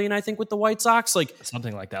 $12 million, I think, with the White Sox. Like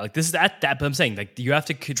something like that. Like this is that. But I'm saying like you have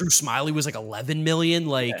to. Drew Smiley was like $11 million.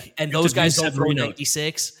 And those guys don't throw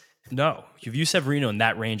 96. No, you view Severino in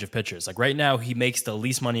that range of pitchers. Like right now, he makes the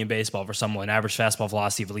least money in baseball for someone, average fastball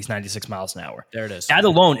velocity of at least 96 miles an hour. There it is. That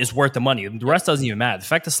alone is worth the money. The rest doesn't even matter. The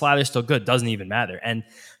fact the slider is still good doesn't even matter. And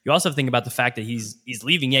you also have to think about the fact that he's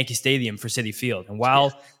leaving Yankee Stadium for Citi Field. And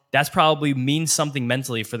while that's probably means something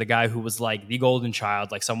mentally for the guy who was like the golden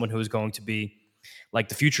child, like someone who is going to be like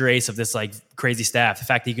the future ace of this like crazy staff, the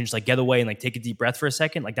fact that he can just like get away and like take a deep breath for a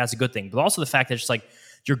second, like that's a good thing. But also the fact that it's like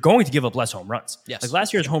you're going to give up less home runs. Yes. Like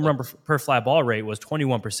last year's home run per fly ball rate was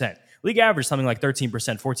 21%. League average something like 13%,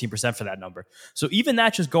 14% for that number. So even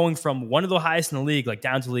that just going from one of the highest in the league, like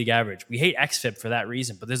down to league average. We hate XFIP for that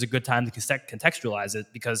reason, but there's a good time to contextualize it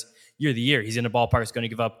because year to year, he's in a ballpark that's going to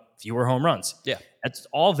give up fewer home runs. Yeah. That's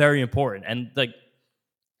all very important. And like,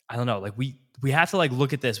 I don't know, like we have to like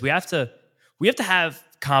look at this. We have to have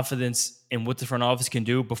confidence in what the front office can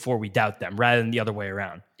do before we doubt them rather than the other way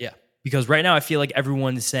around. Yeah. Because right now I feel like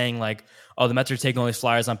everyone is saying like, oh, the Mets are taking all these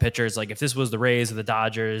flyers on pitchers. Like if this was the Rays or the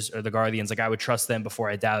Dodgers or the Guardians, like I would trust them before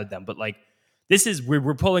I doubted them. But like this is,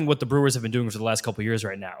 we're pulling what the Brewers have been doing for the last couple of years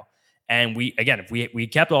right now. And if we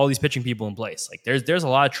kept all these pitching people in place, like there's a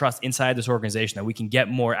lot of trust inside this organization that we can get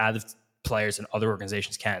more out of players than other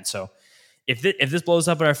organizations can. So if this blows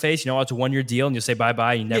up in our face, you know, it's a 1 year deal and you'll say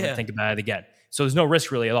bye-bye and you never think about it again. So there's no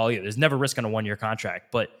risk really at all either. There's never risk on a 1 year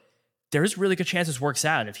contract, but there's really good chance this works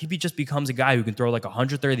out. And if he just becomes a guy who can throw like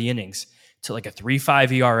 130 innings to like a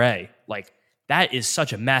 3.5 ERA, like that is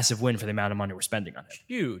such a massive win for the amount of money we're spending on him.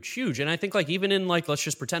 Huge. And I think like even in like, let's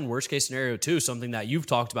just pretend worst case scenario too, something that you've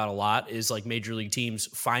talked about a lot is like major league teams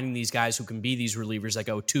finding these guys who can be these relievers that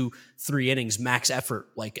go 2-3 innings max effort,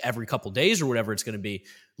 like every couple days or whatever it's going to be.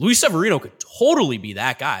 Luis Severino could totally be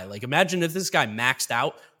that guy. Like imagine if this guy maxed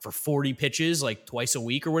out for 40 pitches, like twice a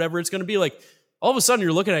week or whatever it's going to be. Like all of a sudden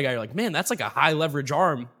you're looking at a guy, you're like, man, that's like a high leverage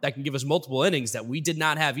arm that can give us multiple innings that we did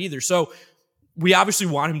not have either. So we obviously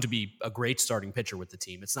want him to be a great starting pitcher with the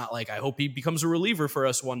team. It's not like I hope he becomes a reliever for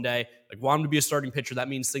us one day. Like want him to be a starting pitcher. That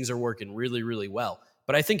means things are working really, really well.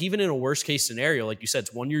 But I think even in a worst case scenario, like you said,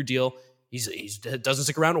 it's 1 year deal. He doesn't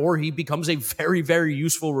stick around or he becomes a very, very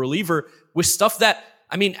useful reliever with stuff that,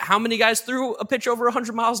 I mean, how many guys threw a pitch over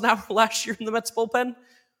 100 miles an hour last year in the Mets bullpen?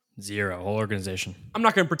 Zero, whole organization. I'm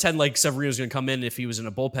not going to pretend like Severino's going to come in if he was in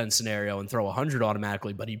a bullpen scenario and throw 100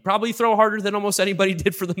 automatically, but he'd probably throw harder than almost anybody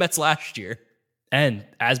did for the Mets last year. And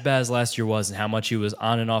as bad as last year was and how much he was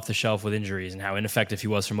on and off the shelf with injuries and how ineffective he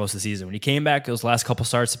was for most of the season, when he came back those last couple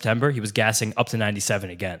starts September, he was gassing up to 97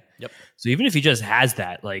 again. Yep. So even if he just has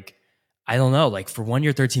that, like, I don't know, like for 1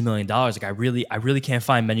 year, $13 million, like I really can't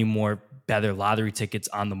find many more better lottery tickets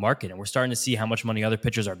on the market. And we're starting to see how much money other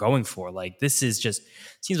pitchers are going for. Like this is just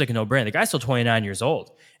seems like a no-brainer. The guy's still 29 years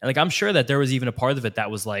old. And like I'm sure that there was even a part of it that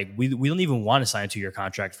was like, we don't even want to sign a 2 year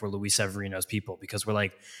contract for Luis Severino's people because we're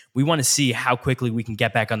like, we want to see how quickly we can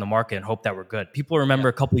get back on the market and hope that we're good. People remember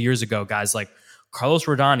a couple of years ago, guys like Carlos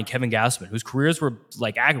Rodon and Kevin Gausman, whose careers were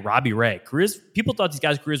like Robbie Ray. People thought these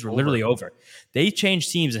guys' careers were literally over. They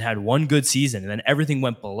changed teams and had one good season, and then everything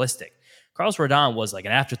went ballistic. Carlos Rodon was like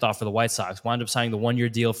an afterthought for the White Sox, wound up signing the 1 year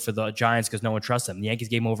deal for the Giants because no one trusts him. The Yankees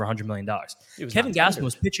gave him over $100 million. Kevin Gausman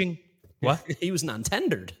was pitching. What? He was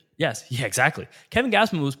non-tendered. Yes. Yeah, exactly. Kevin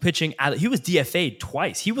Gausman was pitching. He was DFA'd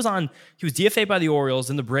twice. He was DFA'd by the Orioles,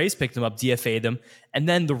 and the Braves picked him up, DFA'd him, and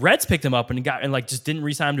then the Reds picked him up and just didn't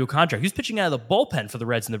re-sign him to a contract. He was pitching out of the bullpen for the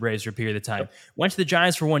Reds and the Braves for a period of time. Went to the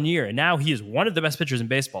Giants for 1 year, and now he is one of the best pitchers in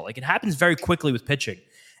baseball. Like it happens very quickly with pitching.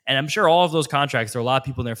 And I'm sure all of those contracts, there are a lot of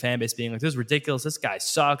people in their fan base being like, this is ridiculous. This guy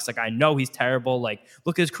sucks. Like, I know he's terrible. Like,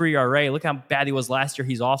 look at his career ERA. Look how bad he was last year.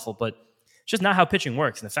 He's awful. But it's just not how pitching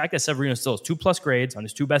works. And the fact that Severino still has 2+ grades on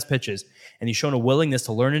his 2 best pitches, and he's shown a willingness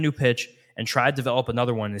to learn a new pitch and try to develop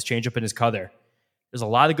another one in his changeup and his cutter. There's a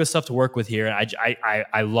lot of good stuff to work with here. And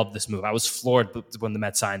I love this move. I was floored when the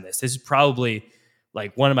Mets signed this. This is probably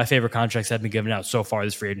like one of my favorite contracts that have been given out so far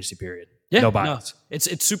this free agency period. Yeah, no bias. No,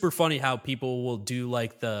 it's super funny how people will do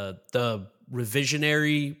like the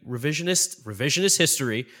revisionist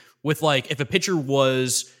history with like if a pitcher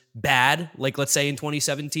was bad, like let's say in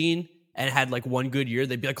 2017 and had like one good year,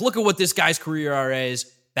 they'd be like, look at what this guy's career ERA is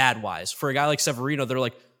bad wise. For a guy like Severino, they're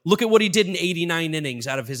like, look at what he did in 89 innings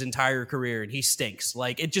out of his entire career and he stinks.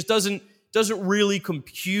 Like it just doesn't doesn't really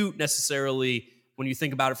compute necessarily when you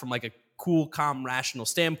think about it from like a cool, calm, rational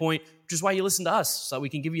standpoint, which is why you listen to us, so we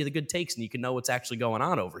can give you the good takes and you can know what's actually going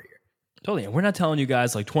on over here. Totally. And we're not telling you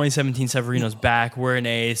guys like 2017 Severino's back, we're an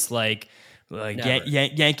ace, like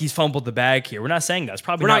Yankees fumbled the bag here. We're not saying that. It's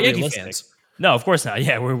probably We're not Yankee realistic. fans. No, of course not.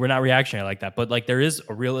 Yeah, we're not reactionary like that. But like there is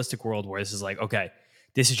a realistic world where this is like, okay,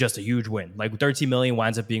 this is just a huge win. Like 13 million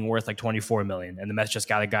winds up being worth like 24 million. And the Mets just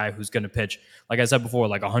got a guy who's going to pitch, like I said before,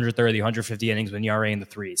 like 130, 150 innings with an ERA in the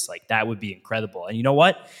threes. Like that would be incredible. And you know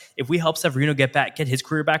what? If we help Severino get his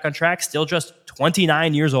career back on track, still just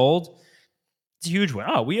 29 years old, it's a huge win.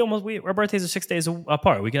 Oh, our birthdays are 6 days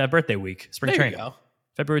apart. We can have birthday week, spring training. Go.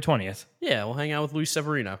 February 20th. Yeah, we'll hang out with Luis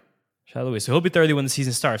Severino. Shout out Luis. So he'll be 30 when the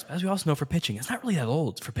season starts. But as we also know for pitching, it's not really that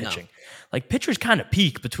old for pitching. No. Like pitchers kind of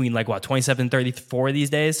peak between 27, 34 these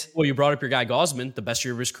days. Well, you brought up your guy Gausman. The best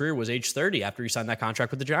year of his career was age 30 after he signed that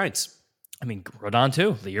contract with the Giants. I mean, Rodon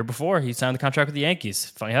too. The year before, he signed the contract with the Yankees.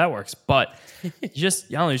 Funny how that works. But you just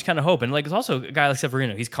kind of hope. And it's also a guy like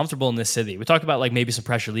Severino. He's comfortable in this city. We talked about maybe some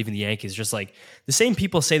pressure leaving the Yankees. Just like the same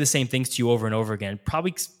people say the same things to you over and over again.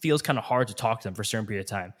 Probably feels kind of hard to talk to them for a certain period of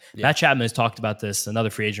time. Yeah. Matt Chapman has talked about this, another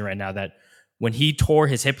free agent right now, that when he tore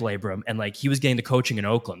his hip labrum and he was getting the coaching in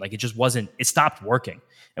Oakland, it stopped working.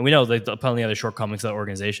 And we know plenty of other shortcomings of the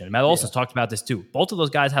organization. And Matt Olson's talked about this too. Both of those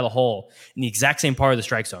guys had a hole in the exact same part of the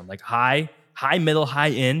strike zone, high, middle,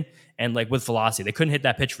 high in, and with velocity. They couldn't hit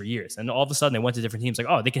that pitch for years. And all of a sudden they went to different teams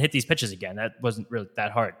they can hit these pitches again. That wasn't really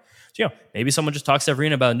that hard. So, maybe someone just talks to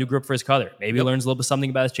Severino about a new grip for his cutter. Maybe he learns a little bit something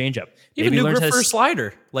about his changeup. Even new grip for a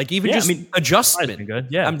slider. Adjustment. Good.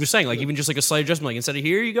 Yeah. I'm just saying, even just a slight adjustment. Instead of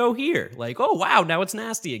here, you go here. Oh, wow, now it's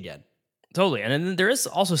nasty again. Totally. And then there is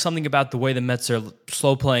also something about the way the Mets are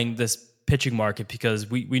slow playing this pitching market, because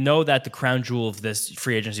we know that the crown jewel of this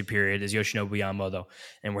free agency period is Yoshinobu Yamamoto,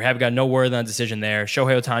 and we have got no word on a decision there.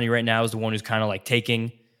 Shohei Ohtani right now is the one who's kind of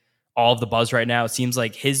taking all of the buzz right now. It seems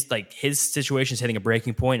like his situation is hitting a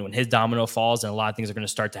breaking point when his domino falls, and a lot of things are going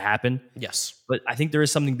to start to happen. Yes. But I think there is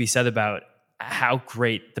something to be said about how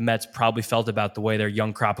great the Mets probably felt about the way their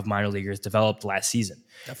young crop of minor leaguers developed last season.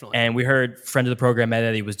 Definitely. And we heard friend of the program, Ed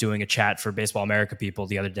Eddie, was doing a chat for Baseball America people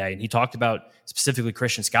the other day, and he talked about specifically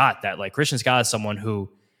Christian Scott, that Christian Scott is someone who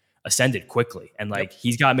ascended quickly, and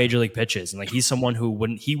he's got major league pitches, and he's someone who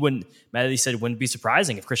Matt Eddie said it wouldn't be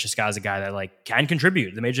surprising if Christian Scott is a guy that can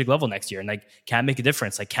contribute to the major league level next year and can make a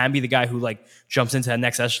difference, can be the guy who jumps into that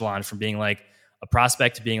next echelon from being a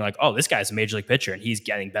prospect to being oh, this guy's a major league pitcher and he's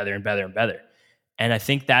getting better and better and better. And I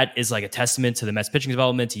think that is a testament to the Mets pitching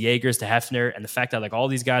development, to Yeagers, to Hefner, and the fact that all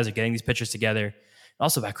these guys are getting these pitchers together. And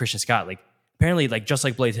also about Christian Scott, apparently just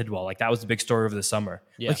like Blaze Hidwell, that was the big story over the summer.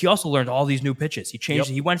 Yeah. He also learned all these new pitches. He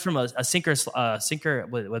changed. He went from a sinker.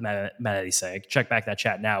 What did Matt Eddie say? I can check back that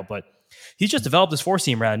chat now, but he's just developed this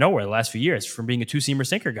 4-seamer out of nowhere the last few years from being a 2-seamer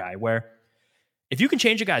sinker guy. Where if you can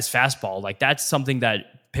change a guy's fastball, that's something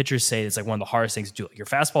that pitchers say is one of the hardest things to do. Your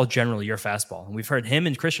fastball, generally your fastball. And we've heard him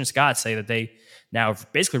and Christian Scott say that they now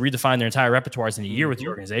have basically redefined their entire repertoires in a year with the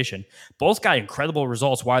organization. Both got incredible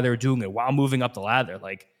results while they were doing it, while moving up the lather.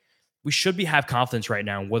 We should have confidence right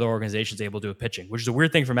now in what our organization is able to do with pitching, which is a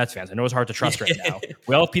weird thing for Mets fans. I know it's hard to trust right now.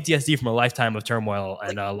 We all have PTSD from a lifetime of turmoil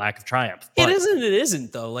and lack of triumph. But it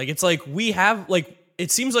isn't though. We have it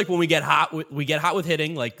seems when we get hot with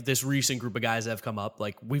hitting, this recent group of guys that have come up,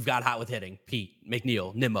 we've got hot with hitting, Pete,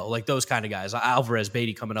 McNeil, Nimmo, those kind of guys, Alvarez,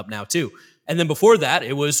 Beatty coming up now too. And then before that,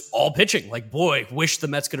 it was all pitching. Boy, wish the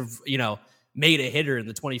Mets could have, made a hitter in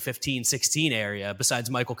the 2015-16 area besides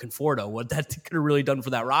Michael Conforto. What that could have really done for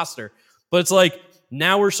that roster. But it's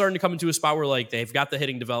now we're starting to come into a spot where they've got the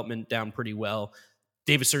hitting development down pretty well.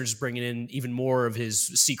 David Stearns is bringing in even more of his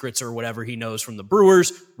secrets or whatever he knows from the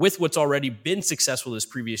Brewers with what's already been successful this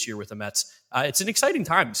previous year with the Mets. It's an exciting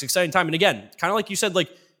time. It's an exciting time. And again, kind of like you said,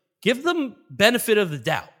 give them benefit of the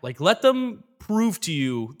doubt. Let them prove to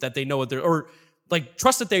you that they know what they're, or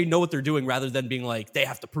trust that they know what they're doing rather than being they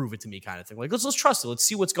have to prove it to me kind of thing. Let's trust it. Let's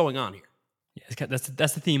see what's going on here. Yeah, that's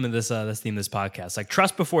the theme of this podcast.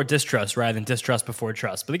 Trust before distrust rather than distrust before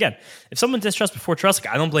trust. But again, if someone distrusts before trust,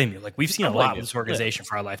 I don't blame you. We've seen a lot with this organization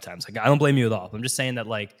for our lifetimes. I don't blame you at all. I'm just saying that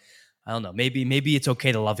I don't know, maybe it's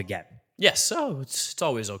okay to love again. Yes, so it's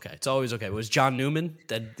always okay. It's always okay. Was John Newman?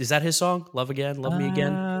 Is that his song? Love Again, Love Me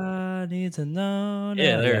Again? I need to know.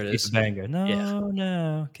 Yeah, there it is. Banger.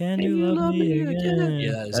 No. Can you love me again?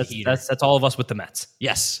 Yeah, that's all of us with the Mets.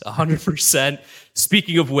 Yes, 100%.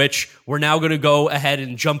 Speaking of which, we're now going to go ahead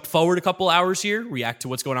and jump forward a couple hours here, react to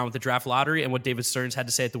what's going on with the draft lottery and what David Stearns had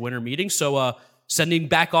to say at the winter meeting. So sending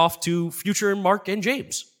back off to future Mark and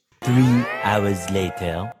James. 3 hours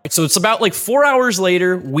later. So it's about like 4 hours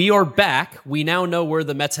later. We are back. We now know where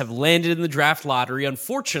the Mets have landed in the draft lottery.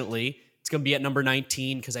 Unfortunately, it's going to be at number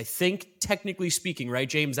 19 because I think, technically speaking, right,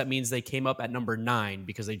 James, that means they came up at number 9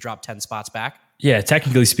 because they dropped 10 spots back. Yeah,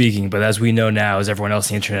 technically speaking, but as we know now, as everyone else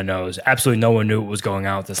on the internet knows, absolutely no one knew what was going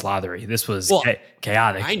on with this lottery. This was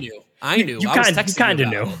chaotic. I knew. You I was kind of texting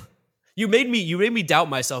knew. about it. You made me doubt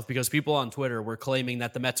myself because people on Twitter were claiming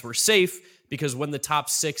that the Mets were safe because when the top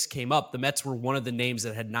 6 came up, the Mets were one of the names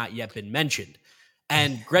that had not yet been mentioned.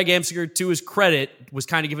 And Greg Amsinger, to his credit, was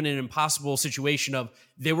kind of given an impossible situation of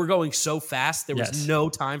they were going so fast, there was no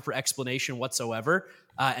time for explanation whatsoever.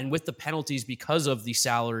 And with the penalties because of the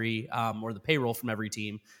salary or the payroll from every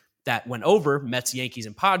team that went over, Mets, Yankees,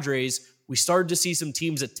 and Padres, we started to see some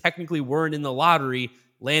teams that technically weren't in the lottery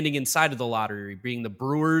landing inside of the lottery, being the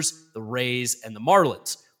Brewers, the Rays, and the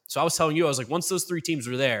Marlins. So I was telling you, I was like, once those 3 teams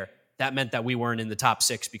were there, that meant that we weren't in the top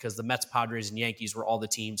 6 because the Mets, Padres, and Yankees were all the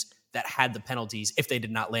teams that had the penalties if they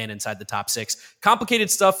did not land inside the top 6.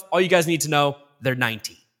 Complicated stuff. All you guys need to know, they're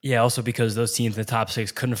 19. Yeah, also because those teams in the top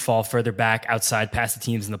 6 couldn't fall further back outside past the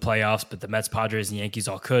teams in the playoffs, but the Mets, Padres, and Yankees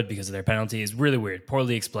all could because of their penalties. Really weird,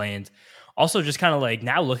 poorly explained. Also, just kind of like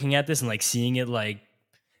now looking at this and like seeing it like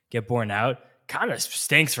get borne out, kind of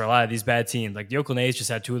stinks for a lot of these bad teams. Like the Oakland A's just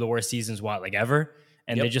had 2 of the worst seasons, ever,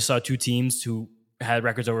 and they just saw 2 teams who had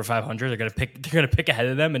records over 500. They're gonna pick ahead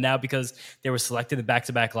of them, and now because they were selected in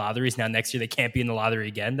back-to-back lotteries, now next year they can't be in the lottery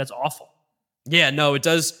again. That's awful. Yeah, no, it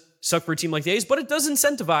does suck for a team like the A's, but it does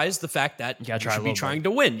incentivize the fact that you should be trying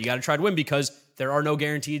to win. You got to try to win because there are no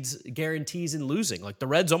guarantees in losing. Like the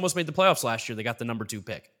Reds almost made the playoffs last year. They got the number 2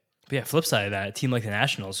 pick. But yeah, flip side of that, a team like the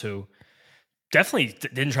Nationals, who definitely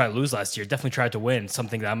didn't try to lose last year, definitely tried to win,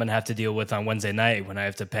 something that I'm going to have to deal with on Wednesday night when I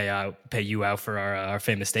have to pay you out for our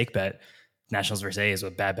famous stake bet. Nationals versus A's,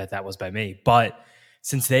 what a bad bet that was by me. But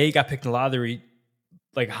since they got picked in the lottery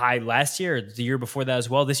like high last year, the year before that as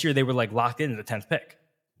well, this year they were like locked in the 10th pick.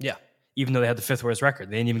 Yeah. Even though they had the 5th worst record,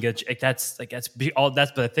 they didn't even get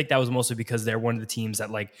but I think that was mostly because they're one of the teams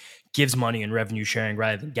that like gives money and revenue sharing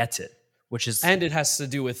rather than gets it. And it has to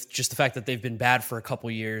do with just the fact that they've been bad for a couple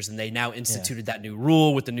years and they now instituted that new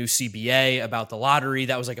rule with the new CBA about the lottery.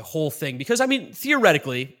 That was like a whole thing because, I mean,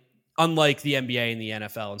 theoretically, unlike the NBA and the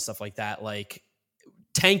NFL and stuff like that, like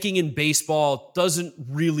tanking in baseball doesn't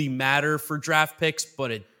really matter for draft picks, but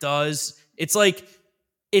it does. It's like,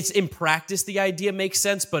 it's in practice, the idea makes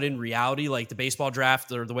sense, but in reality, like the baseball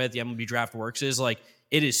draft or the way that the MLB draft works is like,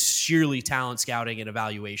 it is sheerly talent scouting and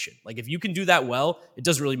evaluation. Like if you can do that well, it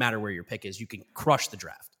doesn't really matter where your pick is. You can crush the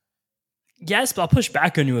draft. Yes, but I'll push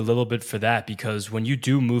back on you a little bit for that because when you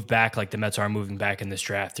do move back, like the Mets are moving back in this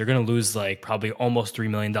draft, they're going to lose like probably almost $3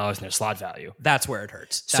 million in their slot value. That's where it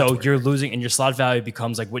hurts. You're losing, and your slot value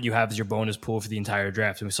becomes like what you have as your bonus pool for the entire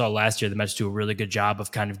draft. And we saw last year the Mets do a really good job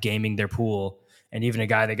of kind of gaming their pool. And even a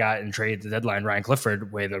guy they got in trade at the deadline, Ryan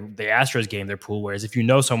Clifford, where the Astros game their pool. Whereas if you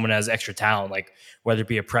know someone has extra talent, like whether it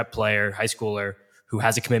be a prep player, high schooler, who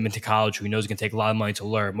has a commitment to college, who knows going to take a lot of money to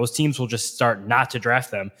learn, most teams will just start not to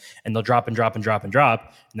draft them, and they'll drop and drop and drop and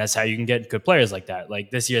drop. And that's how you can get good players like that.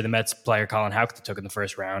 Like this year, the Mets player Colin Houck that took in the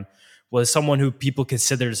first round was someone who people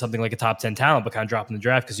considered something like a top 10 talent, but kind of dropped in the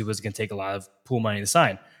draft because he was going to take a lot of pool money to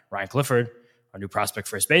sign. Ryan Clifford, our new prospect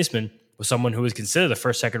first baseman, was someone who was considered a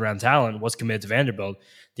first, second round talent, was committed to Vanderbilt.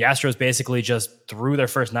 The Astros basically just threw their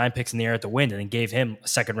first 9 picks in the air at the wind and then gave him a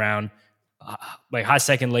second round, like high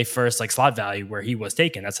second, late first, like slot value where he was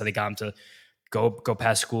taken. That's how they got him to go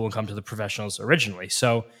past school and come to the professionals originally.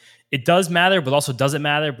 So it does matter, but also doesn't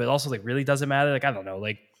matter, but also like really doesn't matter. Like, I don't know,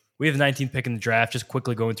 like we have the 19th pick in the draft, just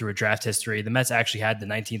quickly going through a draft history. The Mets actually had the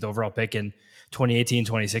 19th overall pick in 2018,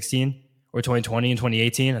 2016, or 2020 and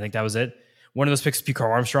 2018. I think that was it. One of those picks is Pete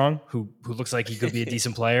Armstrong, who looks like he could be a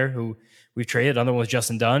decent player, who we've traded. Another one was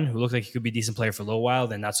Justin Dunn, who looked like he could be a decent player for a little while,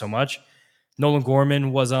 then not so much. Nolan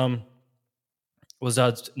Gorman was a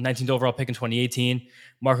 19th overall pick in 2018.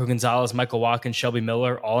 Marco Gonzalez, Michael Watkins, Shelby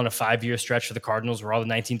Miller, all in a 5-year stretch for the Cardinals, were all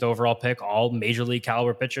the 19th overall pick, all major league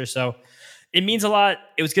caliber pitchers. So it means a lot.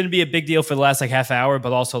 It was going to be a big deal for the last like half hour,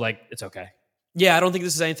 but also like it's okay. Yeah, I don't think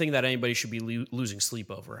this is anything that anybody should be losing sleep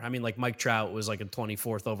over. I mean, like Mike Trout was like a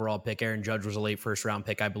 24th overall pick. Aaron Judge was a late first round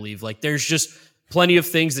pick, I believe. Like there's just plenty of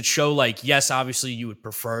things that show like, yes, obviously you would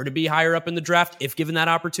prefer to be higher up in the draft if given that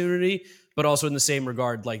opportunity. But also in the same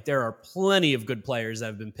regard, like there are plenty of good players that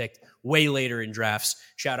have been picked way later in drafts.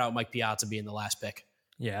 Shout out Mike Piazza being the last pick.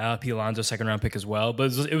 Yeah, P. Alonso, second round pick as well.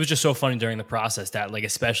 But it was just so funny during the process that, like,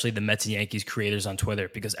 especially the Mets and Yankees creators on Twitter,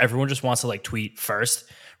 because everyone just wants to like tweet first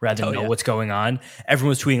rather than know what's going on. Everyone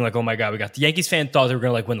was tweeting like, "Oh my god, we got the Yankees fan thought they were going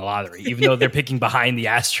to like win the lottery," even though they're picking behind the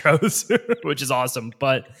Astros, which is awesome.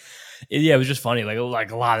 But it was just funny. Like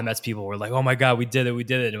a lot of Mets people were like, "Oh my god, we did it, we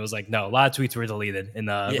did it." And it was like, no, a lot of tweets were deleted in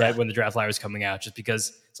right when the draft line was coming out, just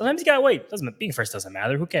because sometimes you gotta wait. Being first doesn't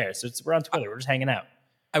matter. Who cares? We're on Twitter. We're just hanging out.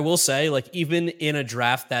 I will say, like, even in a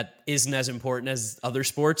draft that isn't as important as other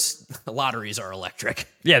sports, lotteries are electric.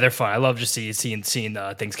 Yeah, they're fun. I love just seeing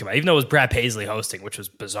things come out. Even though it was Brad Paisley hosting, which was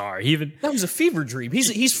bizarre. That was a fever dream.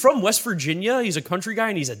 He's from West Virginia. He's a country guy,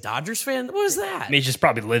 and he's a Dodgers fan. What was that? I mean, he just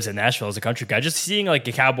probably lives in Nashville as a country guy. Just seeing like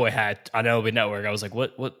a cowboy hat on MLB Network, I was like,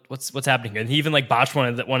 what's happening here? And he even like botched one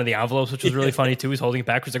of the envelopes, which was really funny too. He's holding it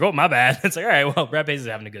backwards. Like, oh, my bad. It's like, all right, well, Brad Paisley's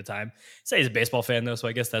having a good time. Say he's a baseball fan though, so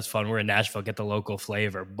I guess that's fun. We're in Nashville, get the local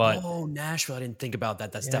flavor. But Nashville, I didn't think about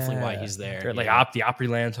that. That's definitely why he's there. They're like the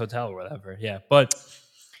Opryland Hotel or whatever. Yeah, but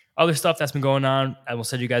other stuff that's been going on, I will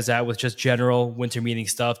send you guys out with just general winter meeting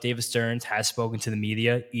stuff. David Stearns has spoken to the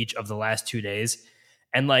media each of the last 2 days.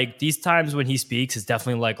 And like these times when he speaks is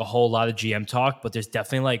definitely like a whole lot of GM talk, but there's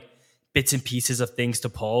definitely like bits and pieces of things to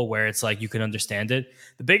pull where it's like you can understand it.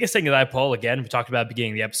 The biggest thing that I pull, again, we talked about at the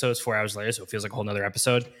beginning of the episode, it's 4 hours later, so it feels like a whole nother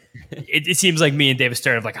episode. It seems like me and David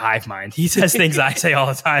Stern have like a hive mind. He says things I say all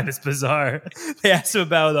the time. It's bizarre. They asked him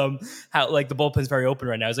about how like the bullpen's very open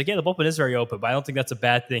right now. He's like, yeah, the bullpen is very open, but I don't think that's a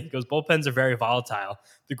bad thing. He goes, bullpens are very volatile.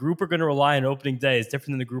 The group are going to rely on opening day is different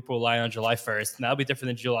than the group will rely on July 1st. And that'll be different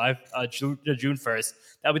than June 1st.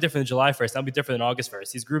 That'll be different than July 1st. That'll be different than August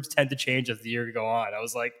 1st. These groups tend to change as the year go on. I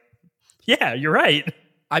was like, yeah, you're right.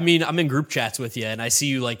 I mean, I'm in group chats with you, and I see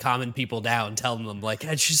you like comment people down, telling them like,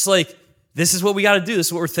 it's just like, this is what we got to do. This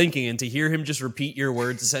is what we're thinking. And to hear him just repeat your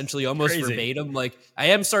words essentially almost verbatim, like I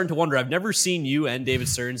am starting to wonder. I've never seen you and David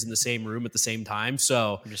Stearns in the same room at the same time.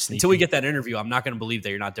 So until we get that interview, I'm not going to believe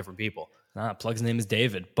that you're not different people. Plug's name is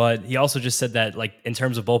David. But he also just said that like in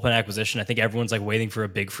terms of bullpen acquisition, I think everyone's like waiting for a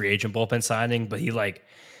big free agent bullpen signing. But he like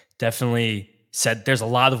definitely said there's a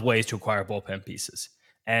lot of ways to acquire bullpen pieces.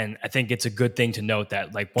 And I think it's a good thing to note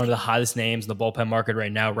that like one of the hottest names in the bullpen market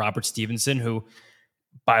right now, Robert Stevenson, who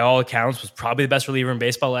by all accounts was probably the best reliever in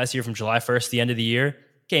baseball last year from July 1st to the end of the year,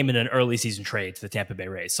 came in an early season trade to the Tampa Bay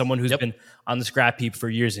Rays. Someone who's been on the scrap heap for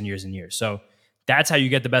years and years and years. So that's how you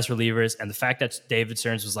get the best relievers. And the fact that David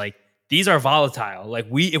Stearns was like, these are volatile. Like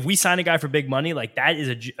if we sign a guy for big money, like that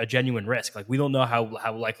is a genuine risk. Like we don't know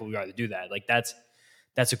how likely we are to do that. Like that's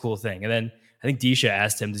a cool thing. And then I think Disha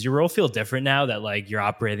asked him, does your role feel different now that like you're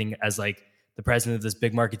operating as like the president of this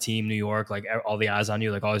big market team, New York, like all the eyes on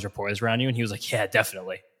you, like all these reporters around you? And he was like, yeah,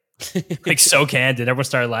 definitely. Like so candid. Everyone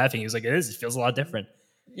started laughing. He was like, it feels a lot different.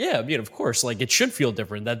 Yeah, I mean, of course, like it should feel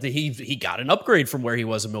different that he got an upgrade from where he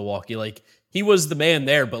was in Milwaukee. Like he was the man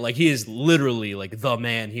there, but like he is literally like the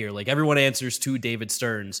man here. Like everyone answers to David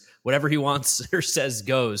Stearns. Whatever he wants or says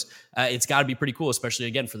goes. It's got to be pretty cool, especially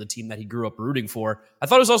again for the team that he grew up rooting for. I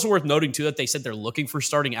thought it was also worth noting too that they said they're looking for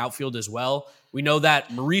starting outfield as well. We know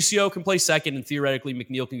that Mauricio can play second and theoretically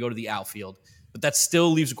McNeil can go to the outfield. But that still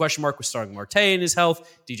leaves a question mark with starting Marte and his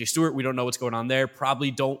health. DJ Stewart, we don't know what's going on there. Probably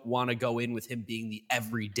don't want to go in with him being the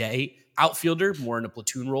everyday outfielder, more in a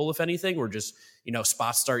platoon role, if anything, or just,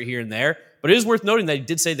 spots start here and there. But it is worth noting that he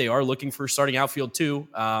did say they are looking for starting outfield too.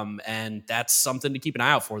 And that's something to keep an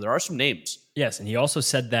eye out for. There are some names. Yes, and he also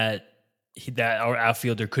said that our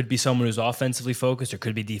outfielder could be someone who's offensively focused or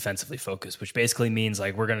could be defensively focused, which basically means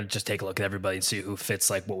like we're going to just take a look at everybody and see who fits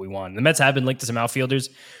like what we want. The Mets have been linked to some outfielders.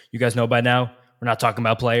 You guys know by now. We're not talking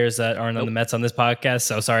about players that aren't on the Mets on this podcast,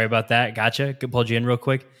 so sorry about that. Gotcha. Good, pulled you in real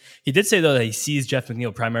quick. He did say, though, that he sees Jeff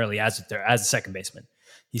McNeil primarily as a second baseman.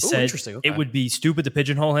 He said it would be stupid to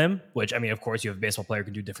pigeonhole him, which, I mean, of course, you have a baseball player who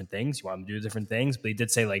can do different things. You want him to do different things, but he did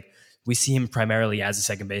say, like, we see him primarily as a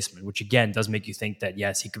second baseman, which, again, does make you think that,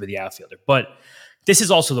 yes, he could be the outfielder. But this is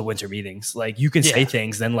also the winter meetings. Like, you can say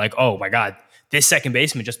things then like, oh, my God, this second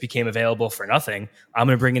baseman just became available for nothing. I'm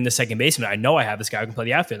going to bring in the second baseman. I know I have this guy who can play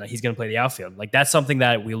the outfield. Like, he's going to play the outfield. Like, that's something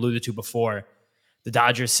that we alluded to before. The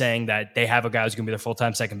Dodgers saying that they have a guy who's going to be their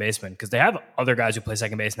full-time second baseman because they have other guys who play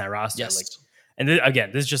second base in that roster. Yes. Like, and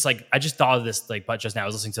again, this is just like, I just thought of this, like, but just now I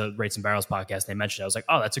was listening to Rates and Barrels podcast. And they mentioned it. I was like,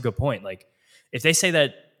 oh, that's a good point. Like, if they say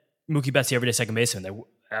that Mookie Betts the everyday second baseman,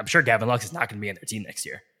 I'm sure Gavin Lux is not going to be in their team next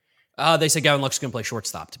year. They said Gavin Lux is going to play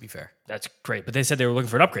shortstop, to be fair. That's great. But they said they were looking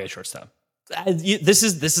for an upgrade at shortstop. This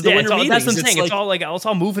is the winter meetings. That's what I'm saying. It's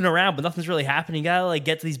all moving around, but nothing's really happening. You gotta like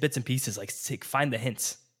get to these bits and pieces, like find the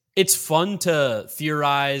hints. It's fun to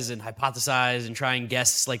theorize and hypothesize and try and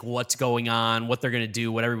guess like what's going on, what they're going to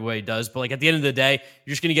do, what everybody does. But like at the end of the day,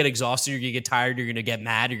 you're just going to get exhausted. You're going to get tired. You're going to get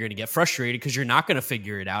mad. You're going to get frustrated because you're not going to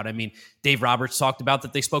figure it out. I mean, Dave Roberts talked about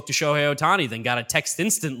that they spoke to Shohei Ohtani, then got a text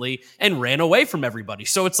instantly and ran away from everybody.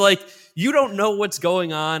 So it's like you don't know what's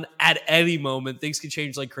going on at any moment. Things can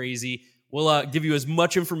change like crazy. We'll give you as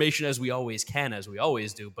much information as we always can, as we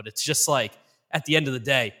always do. But it's just like, at the end of the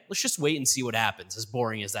day, let's just wait and see what happens, as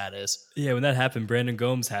boring as that is. Yeah, when that happened, Brandon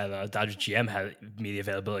Gomes had Dodger GM had media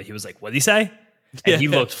availability. He was like, "What'd he say?" And he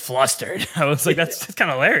looked flustered. I was like, "That's kind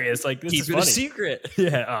of hilarious." Like, this Keep is it funny. a secret.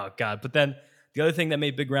 Yeah. Oh God. But then the other thing that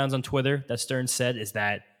made big rounds on Twitter that Stearns said is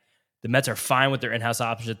that the Mets are fine with their in-house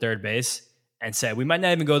options at third base, and said we might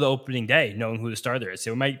not even go to opening day knowing who the starter is.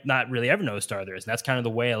 So we might not really ever know who the starter is. And that's kind of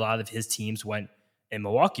the way a lot of his teams went in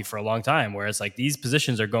Milwaukee for a long time, where it's like these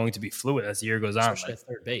positions are going to be fluid as the year goes on. Especially at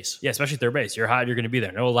third base. Yeah, especially third base. You're hot, you're going to be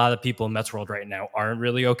there. I know a lot of people in Mets world right now aren't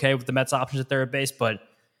really okay with the Mets options at third base, but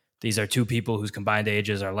these are two people whose combined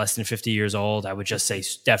ages are less than 50 years old. I would just say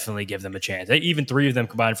definitely give them a chance. Even three of them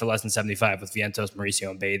combined for less than 75 with Vientos,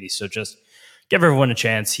 Mauricio, and Beatty. So just give everyone a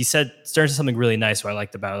chance. He said, Stearns said something really nice what I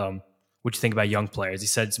liked about what you think about young players. He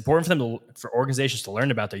said it's important for them for organizations to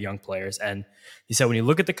learn about their young players. And he said when you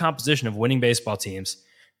look at the composition of winning baseball teams,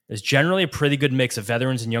 there's generally a pretty good mix of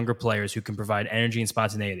veterans and younger players who can provide energy and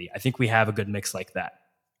spontaneity. I think we have a good mix like that.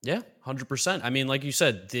 Yeah, 100%. I mean, like you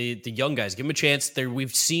said, the young guys, give them a chance.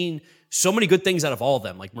 We've seen so many good things out of all of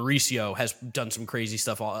them. Like Mauricio has done some crazy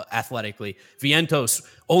stuff athletically. Vientos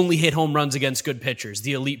only hit home runs against good pitchers,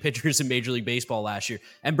 the elite pitchers in Major League Baseball last year.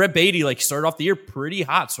 And Brett Beatty, like, started off the year pretty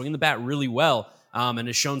hot, swinging the bat really well, and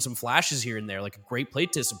has shown some flashes here and there, like a great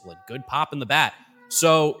plate discipline, good pop in the bat.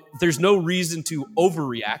 So there's no reason to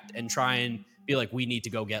overreact and try and be like, we need to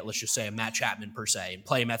go get, let's just say, a Matt Chapman per se and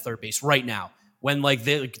play him at third base right now. When like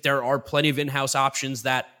there are plenty of in-house options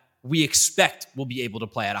that we expect will be able to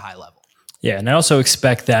play at a high level. Yeah, and I also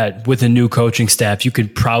expect that with a new coaching staff, you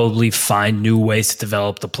could probably find new ways to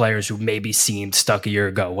develop the players who maybe seemed stuck a year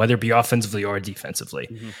ago, whether it be offensively or defensively.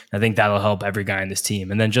 Mm-hmm. I think that'll help every guy in this team.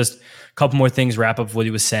 And then just a couple more things, wrap up what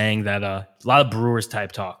he was saying, that a lot of Brewers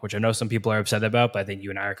type talk, which I know some people are upset about, but I think you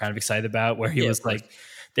and I are kind of excited about, where he was like,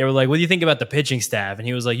 they were like, what do you think about the pitching staff? And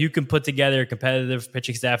he was like, you can put together a competitive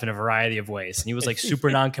pitching staff in a variety of ways. And he was like super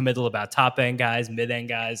non-committal about top-end guys, mid-end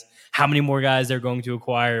guys, how many more guys they're going to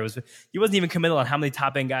acquire. He wasn't even committal on how many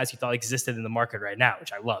top-end guys he thought existed in the market right now,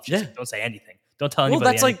 which I love. Just like, don't say anything. Don't tell anybody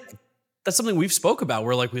that's anything. Like, that's something we've spoke about.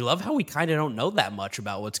 We're like, we love how we kind of don't know that much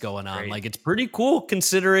about what's going on. Great. Like, it's pretty cool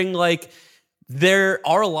considering, like, there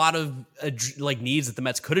are a lot of like needs that the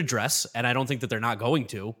Mets could address, and I don't think that they're not going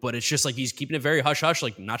to, but it's just like he's keeping it very hush-hush,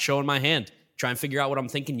 like not showing my hand. Try and figure out what I'm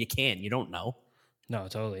thinking. You can. You don't know. No,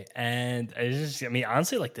 totally. And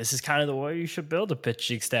honestly, like this is kind of the way you should build a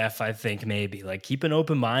pitching staff, I think, maybe. Like keep an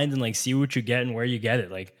open mind and like see what you get and where you get it.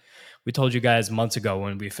 Like we told you guys months ago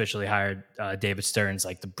when we officially hired David Stearns,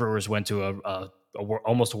 like the Brewers went to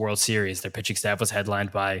almost a World Series. Their pitching staff was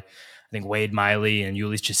headlined by I think Wade Miley and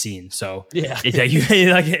Ulysses Chacin. So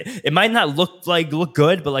it might not look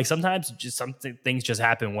good, but like sometimes just things just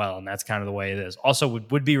happen well, and that's kind of the way it is. Also,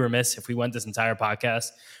 would be remiss if we went this entire podcast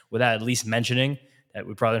without at least mentioning that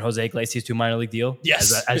we brought in Jose Iglesias to a minor league deal.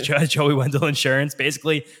 Yes, as Joey Wendell Insurance,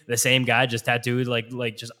 basically the same guy, just tattooed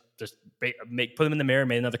just put him in the mirror,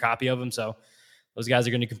 made another copy of him. So those guys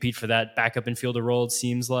are going to compete for that backup infielder role, it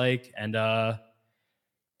seems like, and.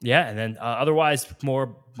 Yeah, and then otherwise,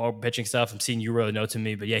 more pitching stuff. I'm seeing you wrote a note to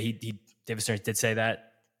me, but yeah, David Stearns did say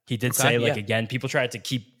that. He did say, again, people tried to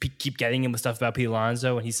keep getting him with stuff about Pete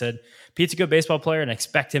Alonso, and he said, Pete's a good baseball player, and I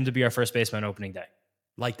expect him to be our first baseman opening day.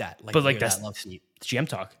 Like that. But like that's GM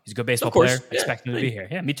talk. He's a good baseball player. I expect him to be here.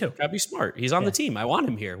 Yeah, me too. Gotta be smart. He's on the team. I want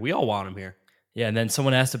him here. We all want him here. Yeah, and then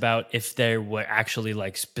someone asked about if they were actually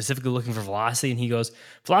like specifically looking for velocity, and he goes,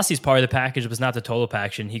 velocity is part of the package, but it's not the total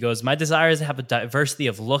package. And he goes, my desire is to have a diversity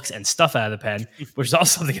of looks and stuff out of the pen, which is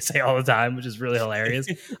also something I say all the time, which is really hilarious.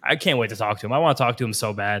 I can't wait to talk to him. I want to talk to him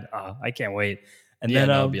so bad. I can't wait. And then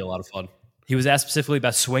that would be a lot of fun. He was asked specifically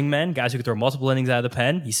about swingmen, guys who could throw multiple innings out of the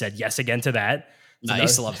pen. He said yes again to that.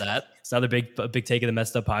 Nice, love that. It's another big take of the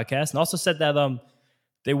Messed Up podcast, and also said that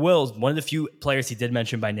they will. One of the few players he did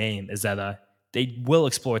mention by name is that they will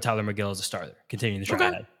explore Tyler McGill as a starter, continuing to try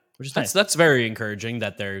ahead, which is nice. That's very encouraging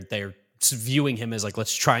that they're viewing him as like,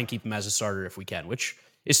 let's try and keep him as a starter if we can, which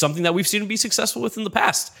is something that we've seen him be successful with in the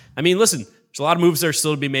past. I mean, listen, there's a lot of moves that are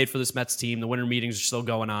still to be made for this Mets team. The winter meetings are still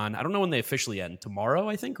going on. I don't know when they officially end. Tomorrow,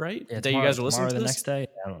 I think, right? Yeah, the day you guys are listening to the this? next day?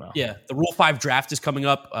 I don't know. Yeah, the Rule 5 draft is coming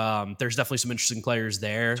up. There's definitely some interesting players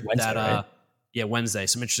there. It's Wednesday, right? Yeah, Wednesday.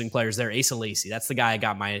 Some interesting players there. Asa Lacy. That's the guy I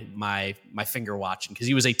got my finger watching because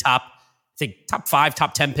he was a top 5,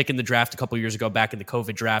 top 10 pick in the draft a couple years ago back in the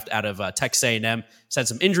COVID draft out of Texas A&M. He's had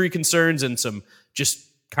some injury concerns and some just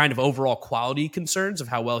kind of overall quality concerns of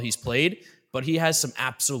how well he's played, but he has some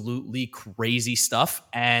absolutely crazy stuff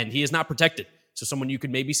and he is not protected. So someone you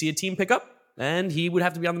could maybe see a team pick up and he would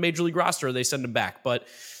have to be on the major league roster or they send him back. But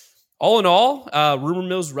all in all, rumor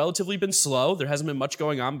mill's relatively been slow. There hasn't been much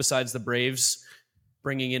going on besides the Braves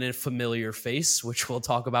bringing in a familiar face, which we'll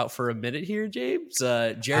talk about for a minute here, James.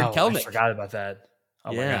 Jared Kelenic. I forgot about that.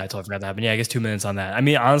 Oh my God, I totally forgot that happened. Yeah, I guess 2 minutes on that. I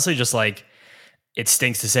mean, honestly, just like, it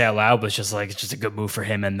stinks to say out loud, but it's just a good move for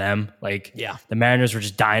him and them. Like, the Mariners were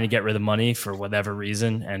just dying to get rid of money for whatever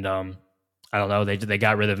reason. And I don't know, they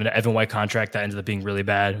got rid of an Evan White contract that ended up being really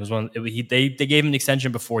bad. It was they gave him an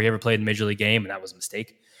extension before he ever played in a major league game, and that was a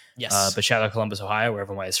mistake. Yes. But shout out Columbus, Ohio, where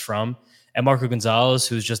Evan White is from. And Marco Gonzalez,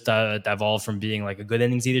 who's just evolved from being like a good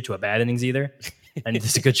innings eater to a bad innings eater. And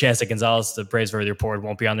there's a good chance that Gonzalez, the Braves already reported,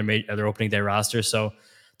 won't be on their opening day roster. So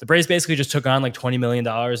the Braves basically just took on like $20 million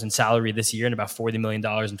in salary this year and about $40 million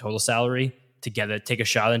in total salary to take a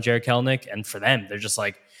shot on Jared Kelenic. And for them, they're just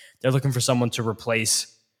like, they're looking for someone to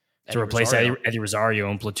replace Eddie Rosario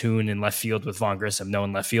and platoon in left field with Vaughn Grissom, no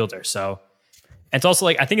one left fielder. So, and it's also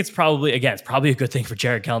like, I think it's probably a good thing for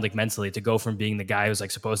Jared Kelenic mentally to go from being the guy who's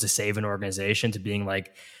like supposed to save an organization to being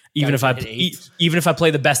like, even if I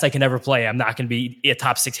play the best I can ever play, I'm not going to be a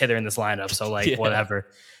top 6 hitter in this lineup. So like, whatever.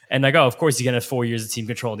 And like, of course, he's going to have 4 years of team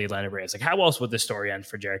control in the Atlanta Braves. Like, how else would this story end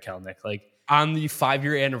for Jared Kelenic? Like, on the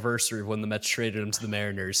 5-year anniversary of when the Mets traded him to the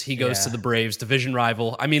Mariners, he goes to the Braves, division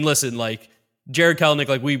rival. I mean, listen, like Jared Kelenic,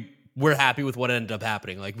 like we're happy with what ended up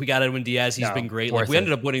happening. Like we got Edwin Diaz, he's been great. Like we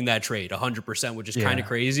ended up winning that trade 100%, which is kind of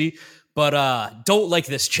crazy. But don't like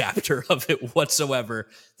this chapter of it whatsoever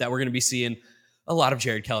that we're going to be seeing a lot of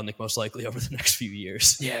Jared Kelenic most likely over the next few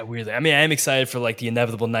years. Yeah, weirdly. I mean, I am excited for like the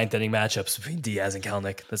inevitable 9th inning matchups between Diaz and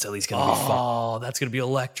Kelenic. That's at least going to be fun. Oh, that's going to be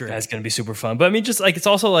electric. That's going to be super fun. But I mean, just like, it's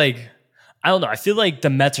also like, I don't know. I feel like the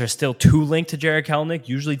Mets are still too linked to Jared Kelenic.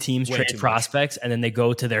 Usually teams trade prospects and then they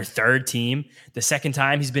go to their third team. The second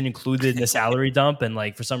time he's been included in the salary dump, and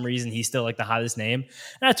like for some reason he's still like the hottest name.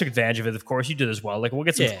 And I took advantage of it. Of course, you did as well. Like we'll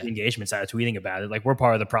get some engagements out of tweeting about it. Like we're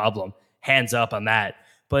part of the problem. Hands up on that.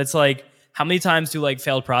 But it's like, how many times do like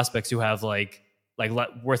failed prospects who have like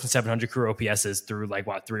worth than 700 career OPSs through like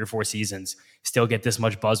 3 or 4 seasons still get this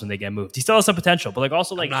much buzz when they get moved? He still has some potential, but like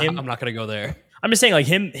also like I'm not going to go there. I'm just saying like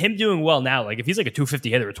him doing well now. Like if he's like a 250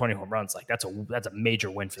 hitter with 20 home runs, like that's a major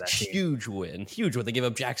win for that team. Huge win. They gave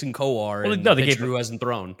up Jackson Kowar. Well, and no, the pitcher who hasn't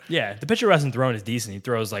thrown. Yeah, the pitcher who hasn't thrown is decent. He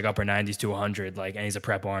throws like upper 90s to 100, like, and he's a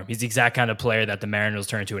prep arm. He's the exact kind of player that the Mariners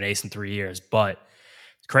turned into an ace in 3 years, but.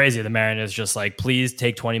 Crazy. The Mariners just like, please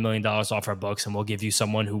take $20 million off our books and we'll give you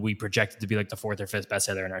someone who we projected to be like the 4th or 5th best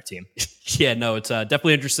hitter in our team. Yeah, no, it's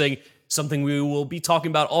definitely interesting. Something we will be talking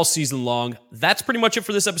about all season long. That's pretty much it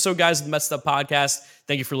for this episode, guys, of the Mets Up Podcast.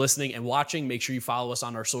 Thank you for listening and watching. Make sure you follow us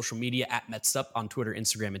on our social media at Mets Up on Twitter,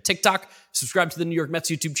 Instagram, and TikTok. Subscribe to the New York Mets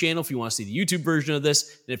YouTube channel if you want to see the YouTube version of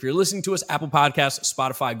this. And if you're listening to us, Apple Podcasts,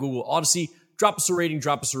 Spotify, Google, Odyssey, drop us a rating,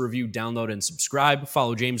 drop us a review, download, and subscribe.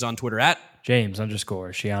 Follow James on Twitter at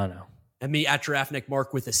James_Shiano. And me at Giraffenick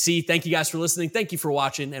Mark with a C. Thank you guys for listening. Thank you for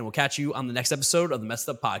watching, and we'll catch you on the next episode of the Messed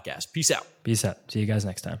Up Podcast. Peace out. Peace out. See you guys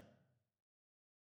next time.